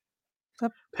Philadelphia.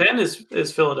 that? Penn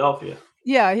is Philadelphia.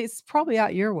 Yeah, he's probably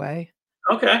out your way.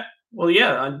 Okay. Well,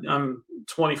 yeah, I'm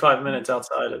 25 minutes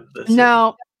outside of the city.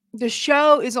 Now, the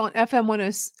show is on FM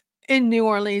 106 in New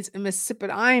Orleans and Mississippi.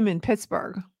 But I am in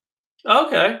Pittsburgh,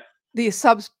 Okay. the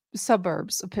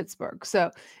suburbs of Pittsburgh.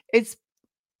 So it's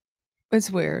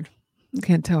weird. I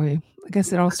can't tell you. I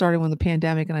guess it all started when the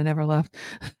pandemic and I never left.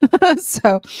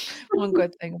 So one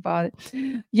good thing about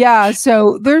it. Yeah.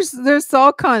 So there's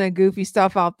all kind of goofy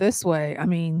stuff out this way. I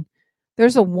mean,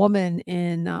 there's a woman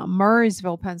in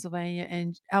Murraysville, Pennsylvania,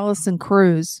 and Allison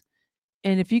Cruz.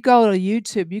 And if you go to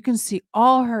YouTube, you can see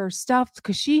all her stuff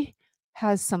because she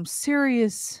has some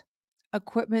serious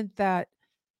equipment that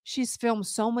she's filmed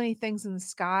so many things in the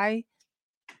sky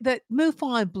that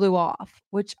MUFON blew off,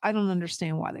 which I don't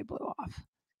understand why they blew off.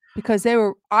 Because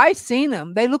I seen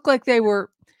them. They look like they look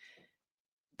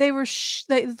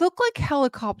like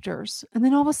helicopters. And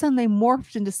then all of a sudden they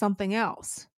morphed into something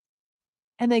else.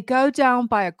 And they go down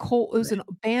by it was an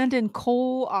abandoned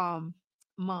coal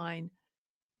mine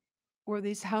where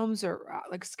these homes are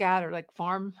like scattered, like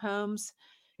farm homes.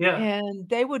 Yeah. And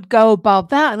they would go above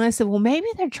that. And I said, well, maybe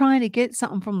they're trying to get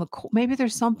something from the coal. Maybe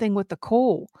there's something with the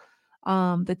coal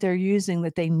that they're using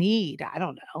that they need. I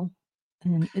don't know.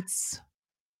 And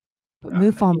but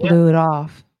MUFON blew it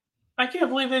off. I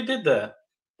can't believe they did that.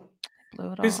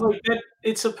 Blew it It's off. like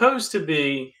it's supposed to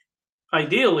be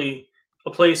ideally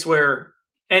a place where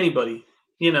anybody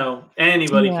can,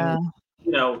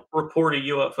 report a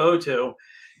UFO to.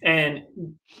 And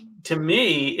to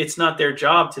me, it's not their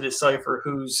job to decipher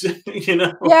who's,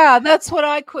 Yeah, that's what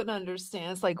I couldn't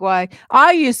understand. It's like why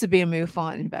I used to be a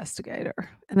MUFON investigator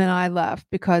and then I left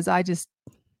because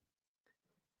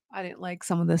I didn't like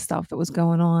some of the stuff that was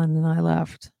going on, and I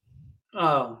left.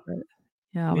 Oh, But,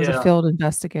 yeah, I was a yeah. field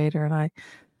investigator, and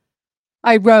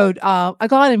I wrote, I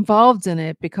got involved in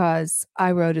it because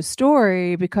I wrote a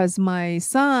story because my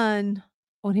son,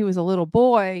 when he was a little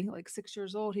boy, like 6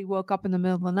 years old, he woke up in the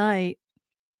middle of the night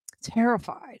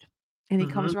terrified. And he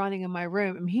Hmm. comes running in my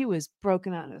room and he was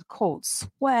broken out in a cold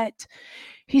sweat.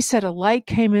 He said a light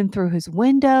came in through his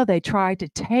window. They tried to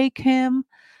take him,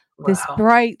 this Wow.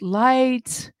 bright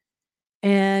light,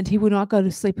 and he would not go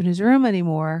to sleep in his room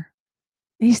anymore.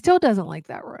 He still doesn't like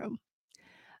that room.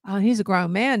 He's a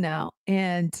grown man now,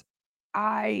 and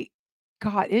I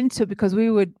got into because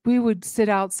we would sit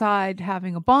outside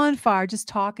having a bonfire, just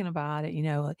talking about it,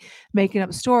 like making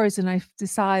up stories. And I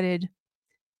decided,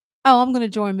 oh, I'm going to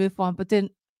join MUFON. But then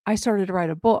I started to write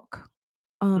a book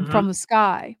Hmm. from the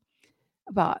sky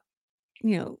about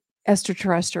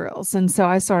extraterrestrials, and so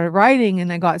I started writing,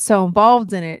 and I got so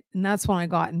involved in it, and that's when I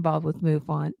got involved with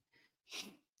MUFON.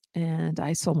 And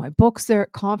I sold my books there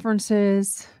at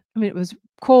conferences. I mean, it was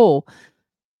cool,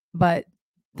 but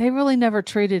they really never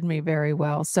treated me very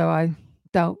well. So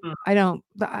don't, I don't,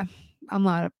 I'm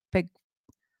not a big,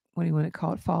 what do you want to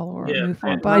call it, follower of Yeah.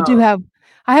 MUFON, but No.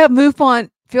 I have MUFON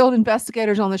field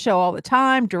investigators on the show all the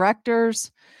time,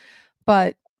 directors,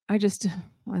 but I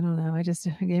don't know.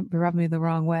 It rubbed me the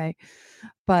wrong way.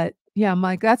 But yeah,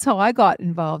 Mike, that's how I got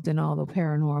involved in all the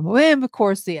paranormal. And of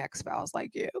course, the X-Files,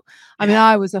 like you. I mean, Yeah.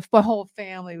 I was a whole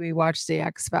family. We watched the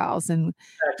X-Files, and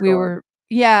we Excellent. were,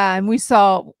 yeah, and we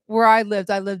saw where I lived.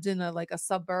 I lived in a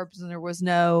suburbs, and there was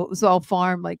no, it was all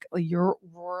farm, like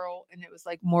rural, and it was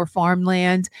like more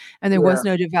farmland, and there Yeah. was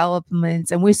no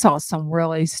development. And we saw some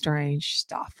really strange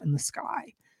stuff in the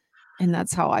sky. And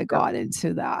that's how I Yeah. got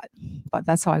into that. But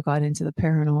that's how I got into the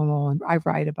paranormal, and I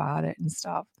write about it and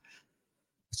stuff.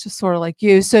 It's just sort of like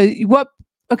you. So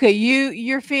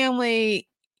your family,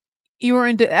 you were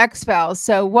into X-Files.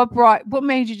 So what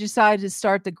made you decide to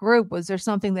start the group? Was there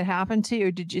something that happened to you,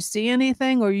 or did you see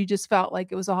anything, or you just felt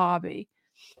like it was a hobby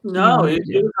that you No, wanted it,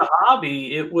 to it do? was a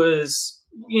hobby. It was,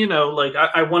 like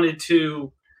I wanted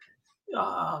to,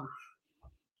 um,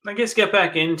 I guess, get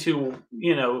back into,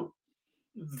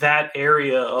 that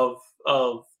area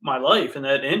of my life and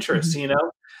that interest, Mhm.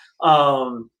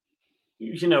 um,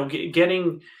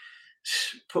 getting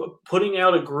putting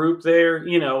out a group there,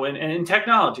 and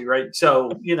technology, right?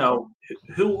 So,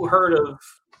 who heard of,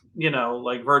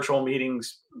 like virtual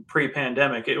meetings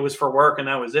pre-pandemic? It was for work and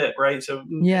that was it, right? So,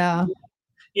 Yeah.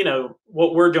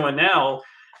 what we're doing now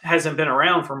hasn't been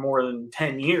around for more than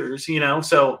 10 years,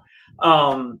 so,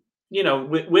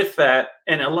 with that,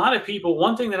 and a lot of people,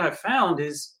 one thing that I've found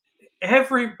is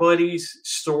everybody's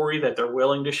story that they're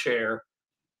willing to share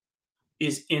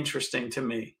is interesting to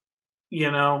me.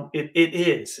 It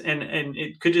is, and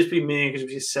it could just be me, it could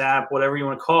just be sap, whatever you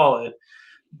want to call it.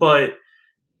 But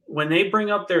when they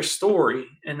bring up their story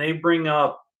and they bring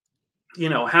up,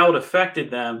 how it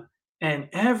affected them, and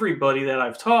everybody that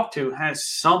I've talked to has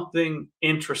something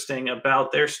interesting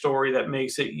about their story that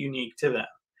makes it unique to them.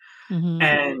 Mhm.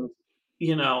 And,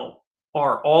 you know,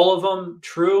 are all of them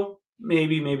true?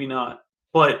 Maybe, maybe not.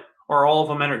 But are all of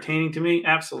them entertaining to me?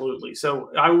 Absolutely.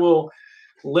 So I will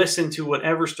listen to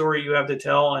whatever story you have to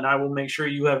tell, and I will make sure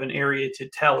you have an area to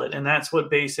tell it. And that's what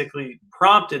basically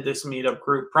prompted this meetup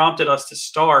group, prompted us to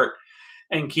start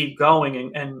and keep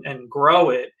going and grow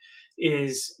it.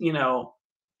 Is,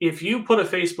 if you put a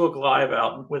Facebook live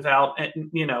out without,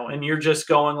 and you're just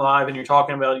going live and you're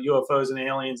talking about UFOs and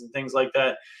aliens and things like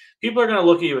that, people are going to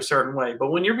look at you a certain way.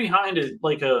 But when you're behind a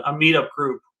meetup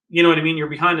group, you know what I mean? You're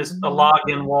behind a Mhm.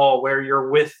 login wall where you're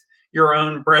with your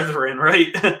own brethren,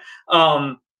 right?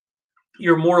 um,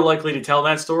 you're more likely to tell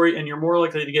that story, and you're more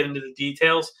likely to get into the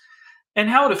details and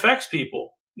how it affects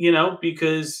people,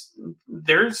 because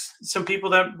there's some people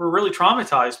that were really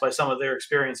traumatized by some of their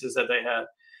experiences that they had.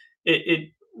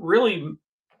 It really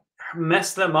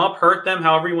messed them up, hurt them,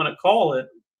 however you want to call it,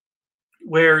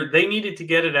 where they needed to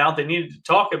get it out. They needed to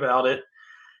talk about it.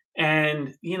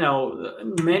 And,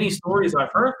 many stories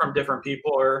I've heard from different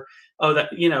people are, oh, that,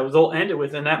 they'll end it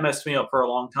with, and that messed me up for a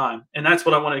long time. And that's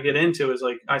what I want to get into is,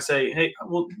 like, I say, hey,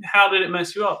 well, how did it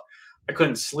mess you up? I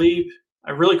couldn't sleep.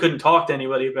 I really couldn't talk to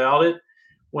anybody about it.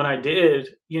 When I did,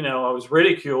 I was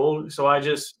ridiculed. So I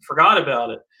just forgot about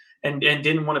it and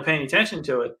didn't want to pay any attention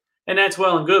to it. And that's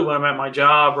well and good when I'm at my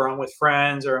job or I'm with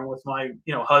friends or I'm with my,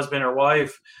 husband or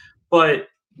wife. But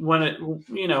when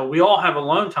we all have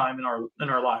alone time in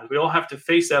our lives. We all have to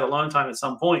face that alone time at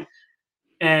some point,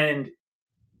 and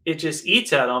it just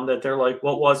eats at them that they're like,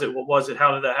 what was it,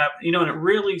 how did that happen, and it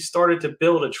really started to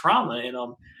build a trauma in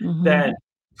them Mhm. that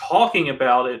talking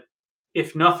about it,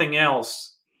 if nothing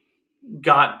else,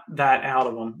 got that out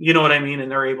of them. You know what I mean?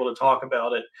 And they're able to talk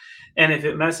about it. And if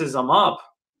it messes them up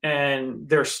and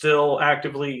they're still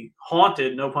actively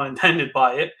haunted, no pun intended,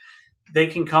 by it, they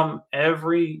can come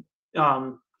every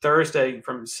Thursday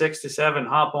from 6 to 7,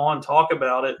 hop on, talk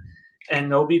about it, and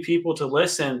there'll be people to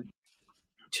listen,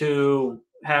 to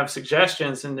have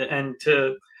suggestions, and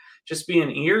to just be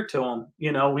an ear to them.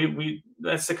 You know, we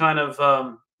that's the kind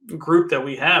of group that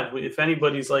we have. If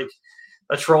anybody's like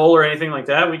a troll or anything like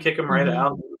that, we kick them right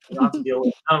out. We don't have to deal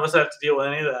with. None of us have to deal with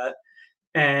any of that.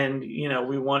 And you know,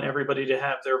 we want everybody to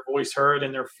have their voice heard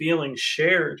and their feelings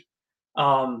shared.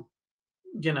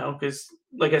 You know, because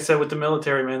like I said, with the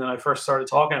military man that I first started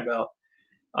talking about,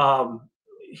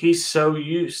 he was so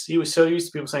used to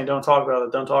people saying, "Don't talk about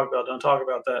it, don't talk about it, don't talk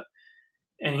about that."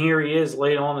 And here he is,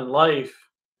 late on in life,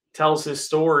 tells his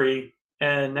story,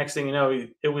 and next thing you know,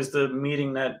 it was the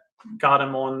meeting that got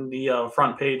him on the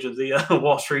front page of the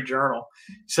Wall Street Journal.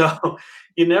 So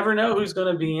you never know who's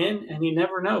going to be in, and you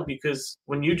never know, because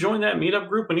when you join that meetup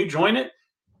group, when you join it,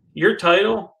 your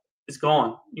title is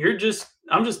gone.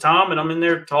 I'm just Tom, and I'm in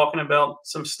there talking about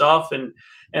some stuff, and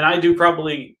I do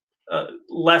probably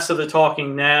less of the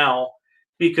talking now,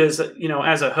 because you know,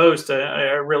 as a host, I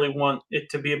really want it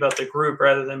to be about the group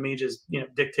rather than me just, you know,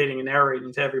 dictating and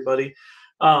narrating to everybody.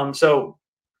 So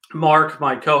Mark,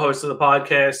 my co-host of the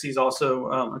podcast, he's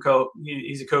also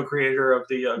he's a co-creator of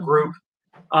the group.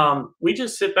 We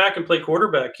just sit back and play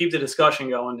quarterback, keep the discussion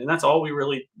going, and that's all we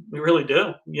really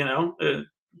do. You know,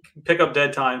 pick up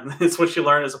dead time. It's what you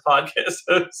learn as a podcast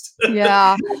host.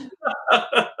 Yeah.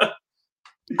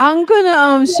 I'm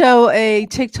gonna show a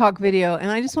TikTok video,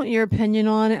 and I just want your opinion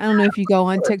on it. I don't know if you go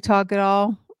on TikTok at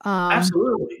all.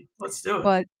 Absolutely, let's do it.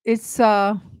 But it's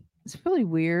really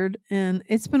weird, and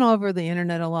it's been all over the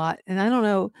internet a lot. And I don't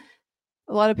know,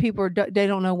 a lot of people they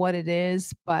don't know what it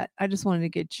is, but I just wanted to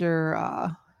get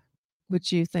your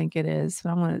what you think it is. So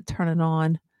I'm going to turn it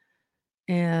on.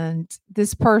 And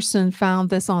this person found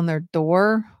this on their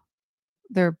door,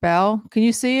 their bell. Can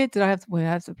you see it? I have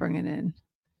to bring it in.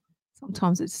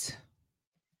 Sometimes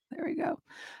there we go.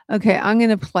 Okay, I'm going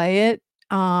to play it.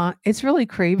 It's really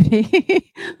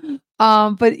creepy.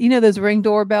 But you know those Ring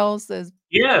doorbells, those.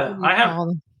 Yeah, I have.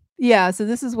 Yeah, so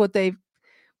this is what they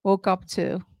woke up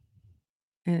to.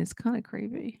 And it's kind of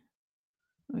creepy.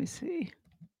 Let me see.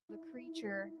 The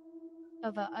creature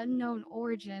of an unknown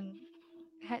origin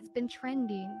has been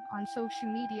trending on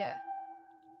social media,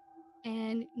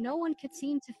 and no one could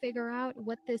seem to figure out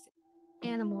what this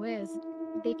animal is.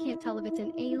 They can't tell if it's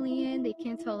an alien, they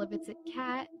can't tell if it's a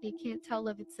cat, they can't tell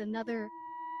if it's another,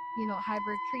 you know,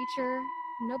 hybrid creature.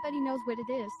 Nobody knows what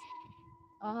it is.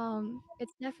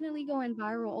 It's definitely going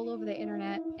viral all over the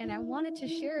internet, and I wanted to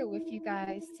share it with you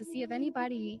guys to see if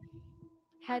anybody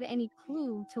had any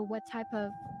clue to what type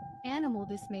of animal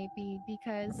this may be,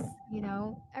 because, you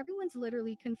know, everyone's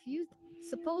literally confused.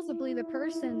 Supposedly the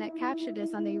person that captured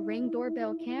this on the Ring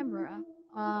doorbell camera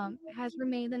has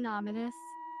remained anonymous.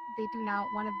 They do not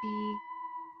want to be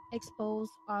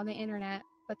exposed on the internet,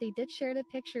 but they did share the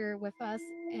picture with us,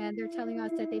 and they're telling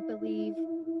us that they believe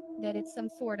that it's some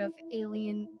sort of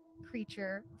alien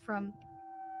creature from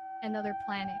another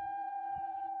planet.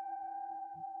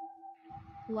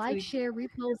 Like, share,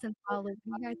 repost, and follow. What do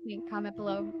you guys think? Comment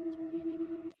below.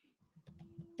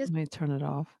 Let me turn it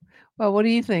off. Well, what do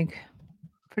you think?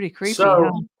 Pretty creepy. So,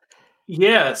 huh?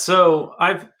 Yeah, so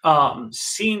I've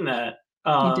seen that.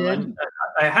 You did?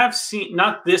 I have seen,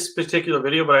 not this particular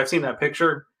video, but I've seen that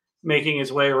picture making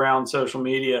its way around social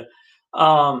media.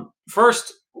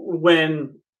 First,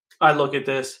 when I look at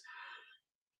this,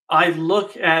 I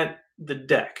look at the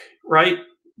deck, right?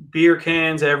 Beer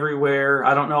cans everywhere.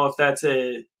 I don't know if that's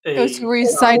it's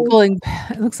recycling.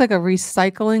 It looks like a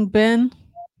recycling bin.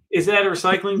 Is that a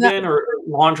recycling bin or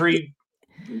laundry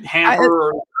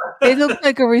hamper? It looks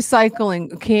like a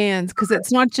recycling cans, because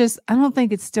it's not just. I don't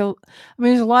think it's still. I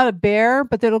mean, there's a lot of beer,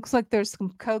 but it looks like there's some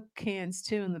Coke cans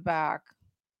too in the back.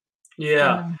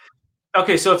 Yeah.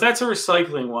 Okay, so if that's a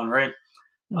recycling one, right?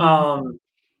 Mm-hmm.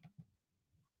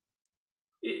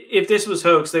 If this was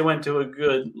hoax, they went to a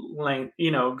good length, you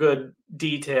know, good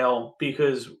detail,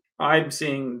 because I'm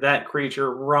seeing that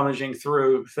creature rummaging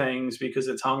through things because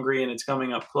it's hungry and it's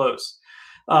coming up close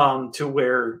to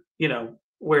where, you know,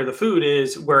 where the food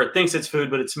is, where it thinks it's food,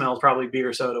 but it smells probably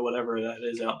beer, soda, whatever that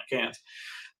is out in the cans.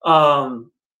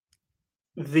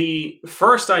 The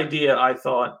first idea, I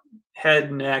thought,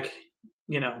 head, neck,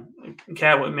 you know,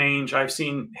 cat with mange. I've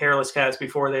seen hairless cats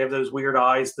before. They have those weird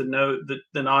eyes, the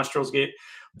nostrils get.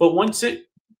 But once it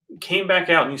came back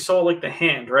out and you saw like the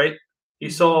hand, right? You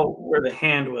saw where the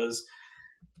hand was.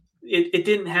 it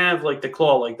didn't have like the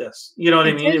claw like this. You know what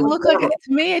I mean? Didn't It was look like more of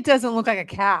to me. It doesn't look like a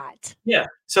cat. yeah.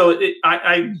 So it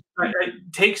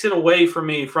takes it away from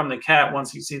me from the cat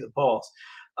once you see the paws.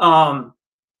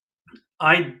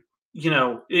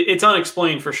 It's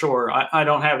unexplained for sure. I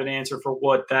don't have an answer for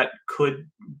what that could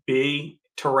be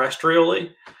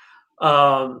terrestrially,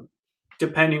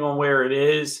 depending on where it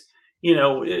is.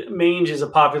 Mange is a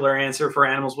popular answer for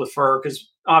animals with fur because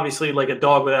obviously, like a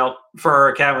dog without fur,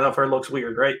 a cat without fur looks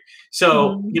weird, right?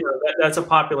 So, that's a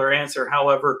popular answer.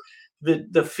 However,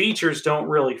 the features don't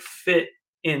really fit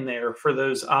in there for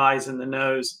those eyes and the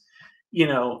nose,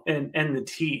 and the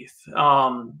teeth.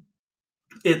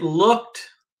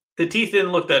 The teeth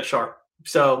didn't look that sharp,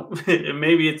 so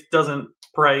maybe it doesn't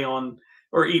prey on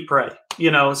or eat prey.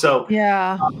 So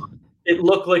Yeah. it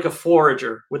looked like a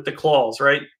forager with the claws,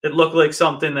 right? It looked like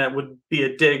something that would be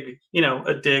a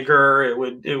digger. It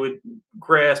would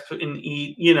grasp and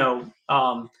eat,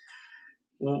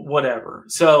 whatever.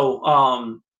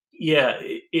 So,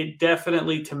 it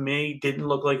definitely to me didn't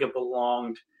look like it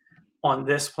belonged on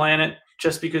this planet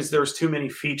just because there's too many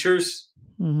features,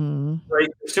 right?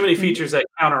 There's too many features that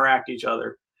counteract each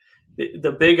other.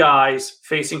 The big eyes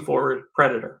facing forward,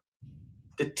 predator.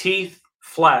 The teeth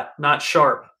flat, not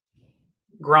sharp,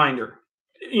 grinder.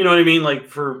 You know what I mean? Like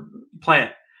for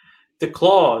plant. The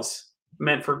claws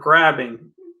meant for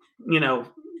grabbing,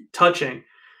 touching.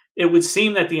 It would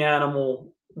seem that the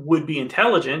animal would be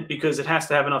intelligent because it has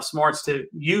to have enough smarts to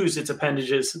use its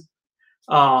appendages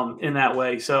in that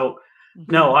way. So,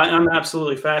 no, I'm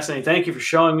absolutely fascinated. Thank you for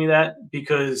showing me that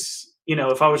because,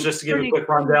 if I was just to give a quick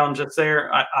rundown just there,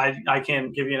 I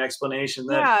can't give you an explanation.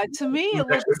 Yeah, to me, it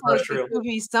looks like it could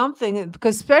be something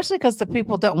because, especially because the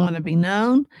people don't want to be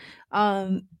known.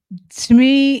 To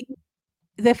me,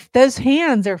 those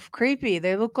hands are creepy.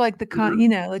 They look like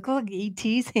look like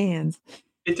ET's hands.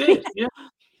 It did, yeah.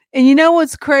 And you know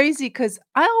what's crazy? Because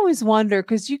I always wonder,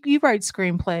 because you write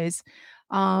screenplays,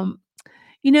 oh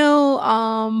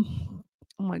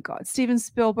my God, Steven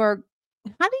Spielberg.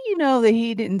 How do you know that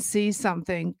he didn't see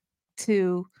something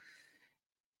to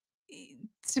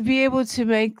be able to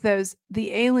make the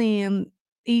alien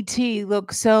ET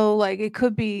look so like it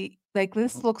could be like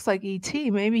this looks like ET?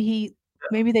 Maybe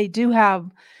they do have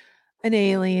an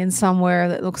alien somewhere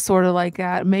that looks sort of like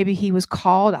that. Maybe he was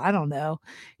called. I don't know.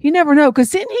 You never know. Because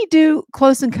didn't he do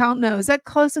Close Encounter? No, is that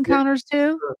Close Encounters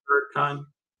too? Third kind.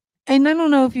 And I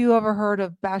don't know if you ever heard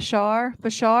of Bashar.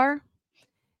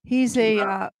 He's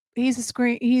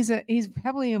he's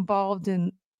heavily involved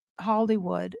in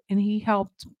Hollywood, and he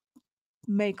helped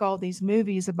make all these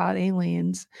movies about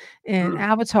aliens and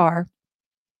Avatar.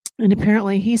 And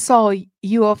apparently he saw a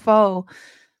UFO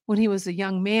when he was a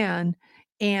young man,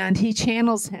 and he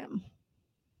channels him.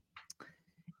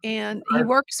 And he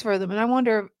works for them. And I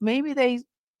wonder, maybe they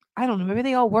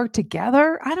all work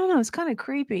together. I don't know. It's kind of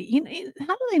creepy.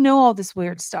 How do they know all this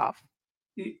weird stuff?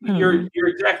 You're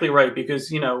exactly right because,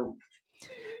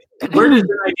 where does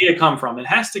the idea come from? It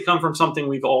has to come from something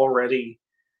we've already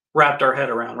wrapped our head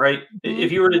around, right?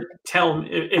 If you were to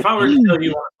if I were to tell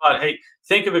you on the spot, hey,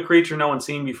 think of a creature no one's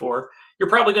seen before, you're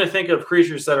probably going to think of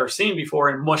creatures that are seen before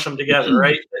and mush them together,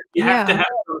 right? You have to have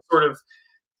some sort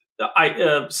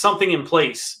of something in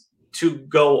place to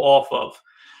go off of.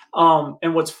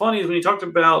 And what's funny is when you talked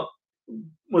about,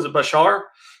 was it Bashar?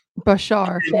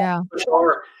 Bashar, yeah.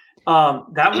 Bashar,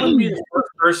 that would be the first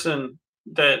person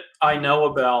that I know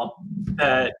about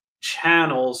that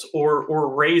channels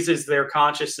or raises their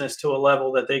consciousness to a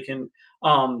level that they can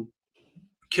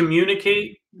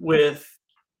communicate with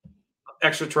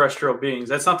extraterrestrial beings.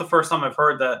 That's not the first time I've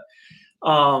heard that,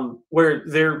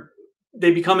 where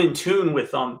they become in tune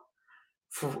with them.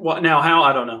 For what now? How?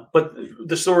 I don't know. But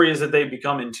the story is that they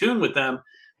become in tune with them,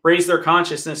 raise their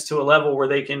consciousness to a level where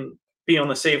they can be on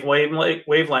the same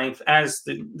wavelength as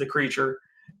the creature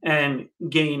and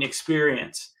gain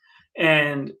experience.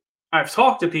 And I've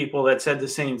talked to people that said the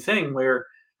same thing, where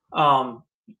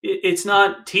it's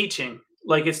not teaching.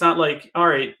 Like, it's not like, all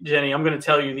right, Jenny, I'm going to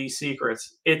tell you these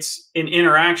secrets. It's an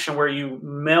interaction where you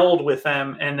meld with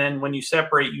them, and then when you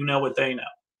separate, you know what they know.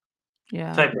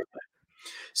 Yeah. Type of thing.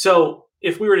 So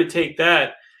if we were to take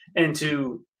that and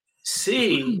to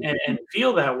see and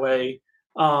feel that way,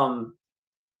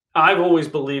 I've always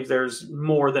believed there's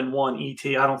more than one ET.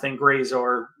 I don't think Greys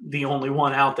are the only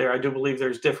one out there. I do believe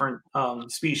there's different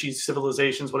species,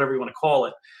 civilizations, whatever you want to call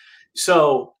it.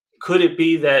 So could it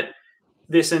be that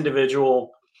this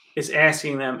individual is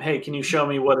asking them, hey, can you show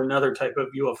me what another type of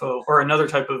UFO or another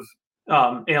type of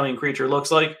alien creature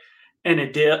looks like? And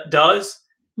it does.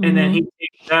 And then he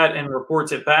takes that and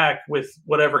reports it back with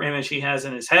whatever image he has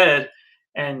in his head.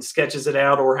 and sketches it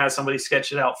out or has somebody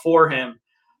sketch it out for him.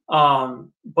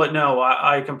 But no,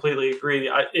 I completely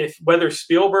agree. If whether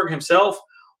Spielberg himself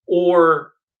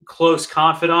or close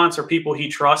confidants or people he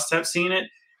trusts have seen it,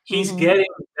 he's getting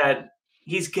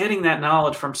that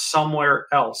knowledge from somewhere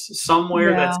else,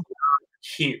 somewhere that's not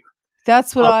here.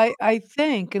 That's what I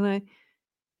think, and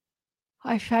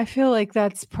I feel like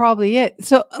that's probably it.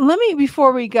 So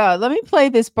before we go, let me play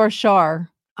this Bashar.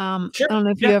 Sure. I don't know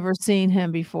if you've ever seen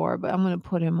him before, but I'm going to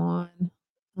put him on,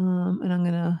 and I'm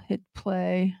going to hit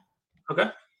play. Okay.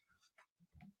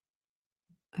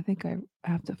 I think I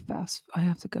have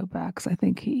to go back because I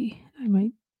think I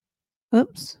might.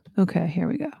 Oops. Okay, here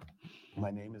we go.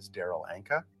 My name is Daryl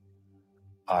Anka.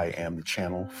 I am the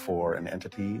channel for an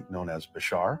entity known as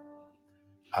Bashar.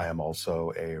 I am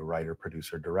also a writer,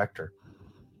 producer, director.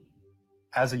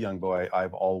 As a young boy,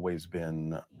 I've always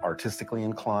been artistically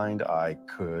inclined. I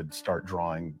could start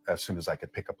drawing as soon as I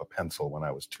could pick up a pencil when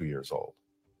I was 2 years old.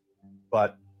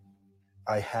 But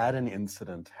I had an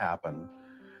incident happen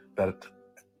that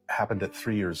happened at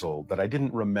 3 years old that I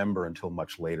didn't remember until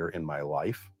much later in my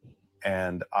life.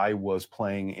 And I was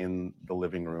playing in the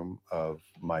living room of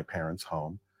my parents'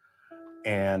 home.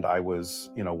 And I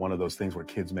was, one of those things where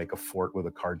kids make a fort with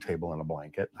a card table and a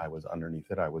blanket. I was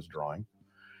underneath it. I was drawing.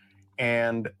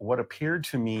 And what appeared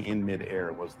to me in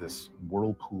midair was this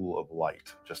whirlpool of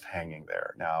light just hanging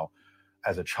there. Now,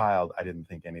 as a child, I didn't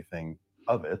think anything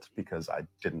of it because I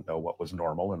didn't know what was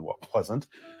normal and what wasn't.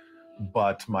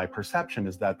 But my perception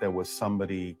is that there was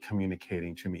somebody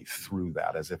communicating to me through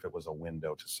that, as if it was a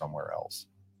window to somewhere else.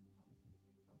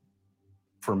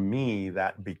 For me,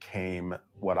 that became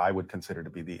what I would consider to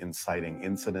be the inciting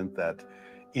incident that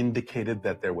indicated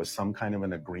that there was some kind of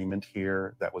an agreement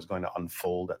here that was going to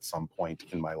unfold at some point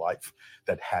in my life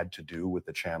that had to do with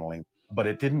the channeling. But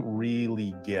it didn't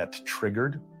really get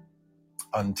triggered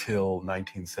until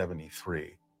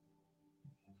 1973.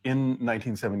 In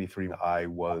 1973, I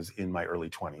was in my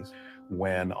early 20s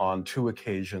when on 2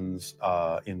 occasions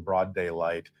in broad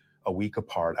daylight, a week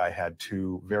apart, I had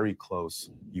 2 very close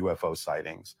UFO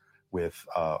sightings with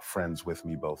friends with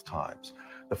me both times.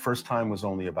 The first time was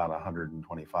only about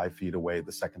 125 feet away.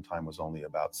 The second time was only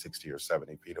about 60 or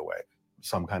 70 feet away.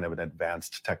 Some kind of an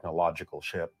advanced technological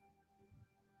ship.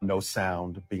 No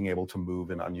sound, being able to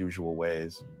move in unusual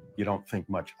ways. You don't think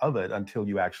much of it until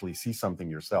you actually see something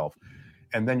yourself.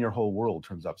 And then your whole world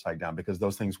turns upside down because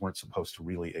those things weren't supposed to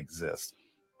really exist.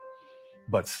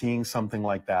 But seeing something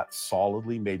like that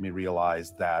solidly made me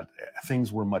realize that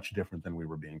things were much different than we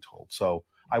were being told. So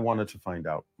I wanted to find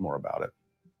out more about it.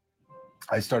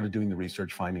 I started doing the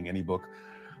research, finding any book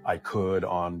I could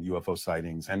on UFO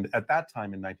sightings. And at that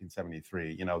time in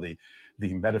 1973,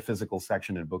 the metaphysical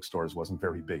section in bookstores wasn't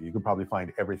very big. You could probably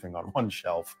find everything on one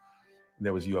shelf.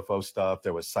 There was UFO stuff,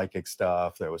 there was psychic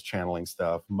stuff, there was channeling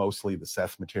stuff. Mostly the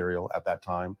Seth material at that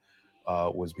time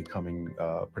was becoming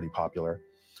pretty popular.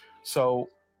 So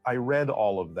I read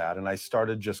all of that and I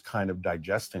started just kind of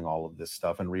digesting all of this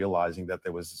stuff and realizing that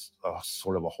there was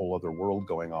sort of a whole other world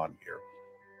going on here.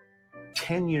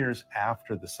 10 years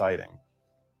after the sighting,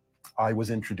 I was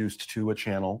introduced to a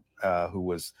channel who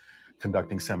was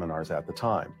conducting seminars at the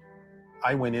time.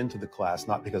 I went into the class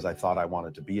not because I thought I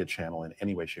wanted to be a channel in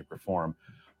any way, shape, or form,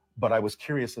 but I was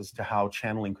curious as to how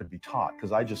channeling could be taught,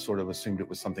 because I just sort of assumed it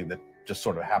was something that just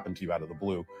sort of happened to you out of the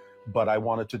blue. But I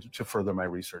wanted to further my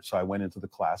research. So I went into the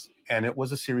class, and it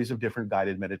was a series of different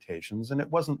guided meditations. And it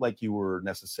wasn't like you were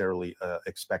necessarily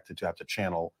expected to have to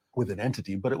channel with an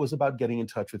entity, but it was about getting in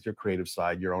touch with your creative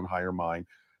side, your own higher mind,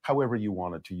 however you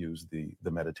wanted to use the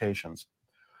meditations.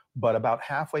 But about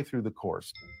halfway through the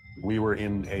course, we were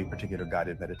in a particular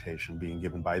guided meditation being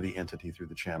given by the entity through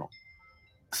the channel.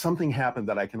 Something happened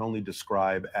that I can only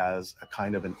describe as a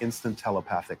kind of an instant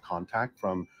telepathic contact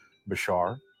from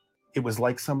Bashar. It was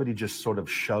like somebody just sort of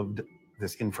shoved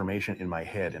this information in my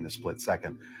head in a split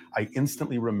second. I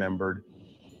instantly remembered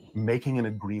making an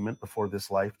agreement before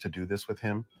this life to do this with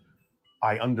him.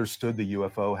 I understood the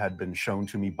UFO had been shown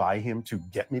to me by him to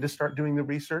get me to start doing the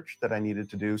research that I needed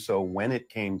to do. So when it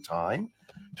came time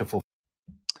to fulfill.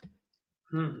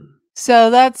 So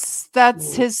that's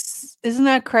his, isn't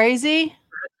that crazy?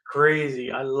 That's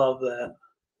crazy. I love that.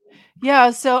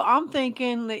 Yeah, so I'm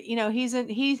thinking that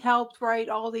he's helped write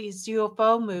all these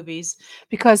UFO movies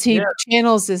because he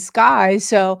channels this guy.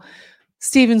 So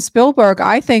Steven Spielberg,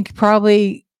 I think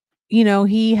probably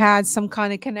he had some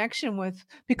kind of connection with,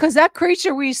 because that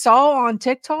creature we saw on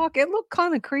TikTok, it looked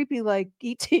kind of creepy, like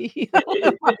E.T.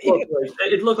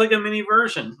 It looked like a mini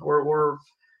version, or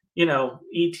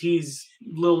E.T.'s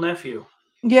little nephew.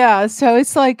 Yeah, so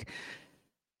it's like,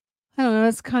 I don't know.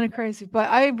 It's kind of crazy, but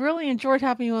I really enjoyed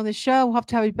having you on the show. We'll have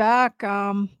to have you back.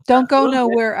 Don't go Absolutely.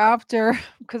 nowhere after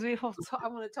because I want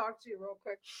to talk to you real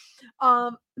quick.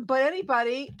 But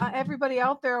everybody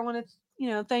out there, I want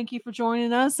to, thank you for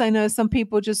joining us. I know some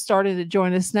people just started to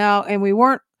join us now, and we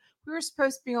were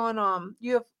supposed to be on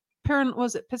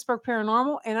was it Pittsburgh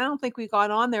Paranormal, and I don't think we got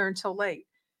on there until late.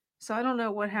 So I don't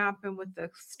know what happened with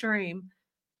the stream.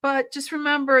 But just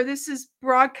remember, this is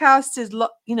broadcasted,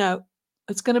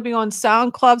 it's going to be on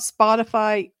SoundCloud,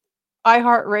 Spotify,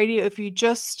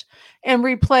 iHeartRadio. And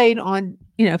replayed on,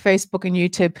 Facebook and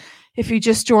YouTube. If you're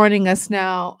just joining us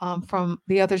now from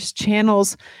the other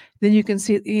channels, then you can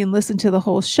listen to the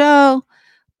whole show.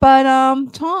 But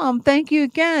Tom, thank you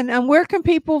again. And where can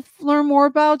people learn more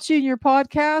about you and your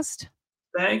podcast?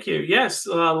 Thank you. Yes,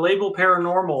 Label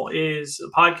Paranormal is a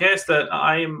podcast that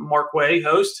I am Mark Way,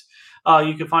 host.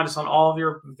 You can find us on all of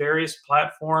your various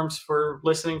platforms for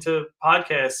listening to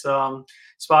podcasts,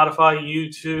 Spotify,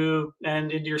 YouTube,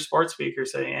 and into your smart speaker.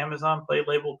 Say Amazon, play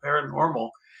Label Paranormal,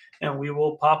 and we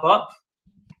will pop up.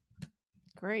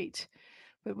 Great.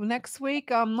 But next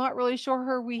week, I'm not really sure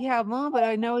who we have on, but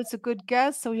I know it's a good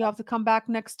guest, so you have to come back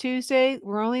next Tuesday.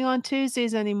 We're only on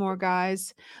Tuesdays anymore,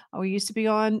 guys. We used to be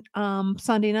on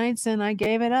Sunday nights, and I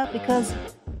gave it up because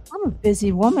I'm a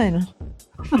busy woman.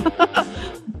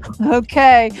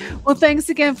 Okay. Well, thanks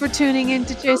again for tuning in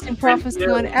to Chasing Prophecy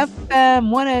on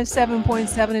FM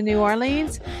 107.7 in New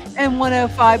Orleans and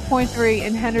 105.3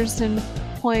 in Henderson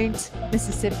Point,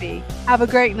 Mississippi. Have a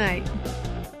great night.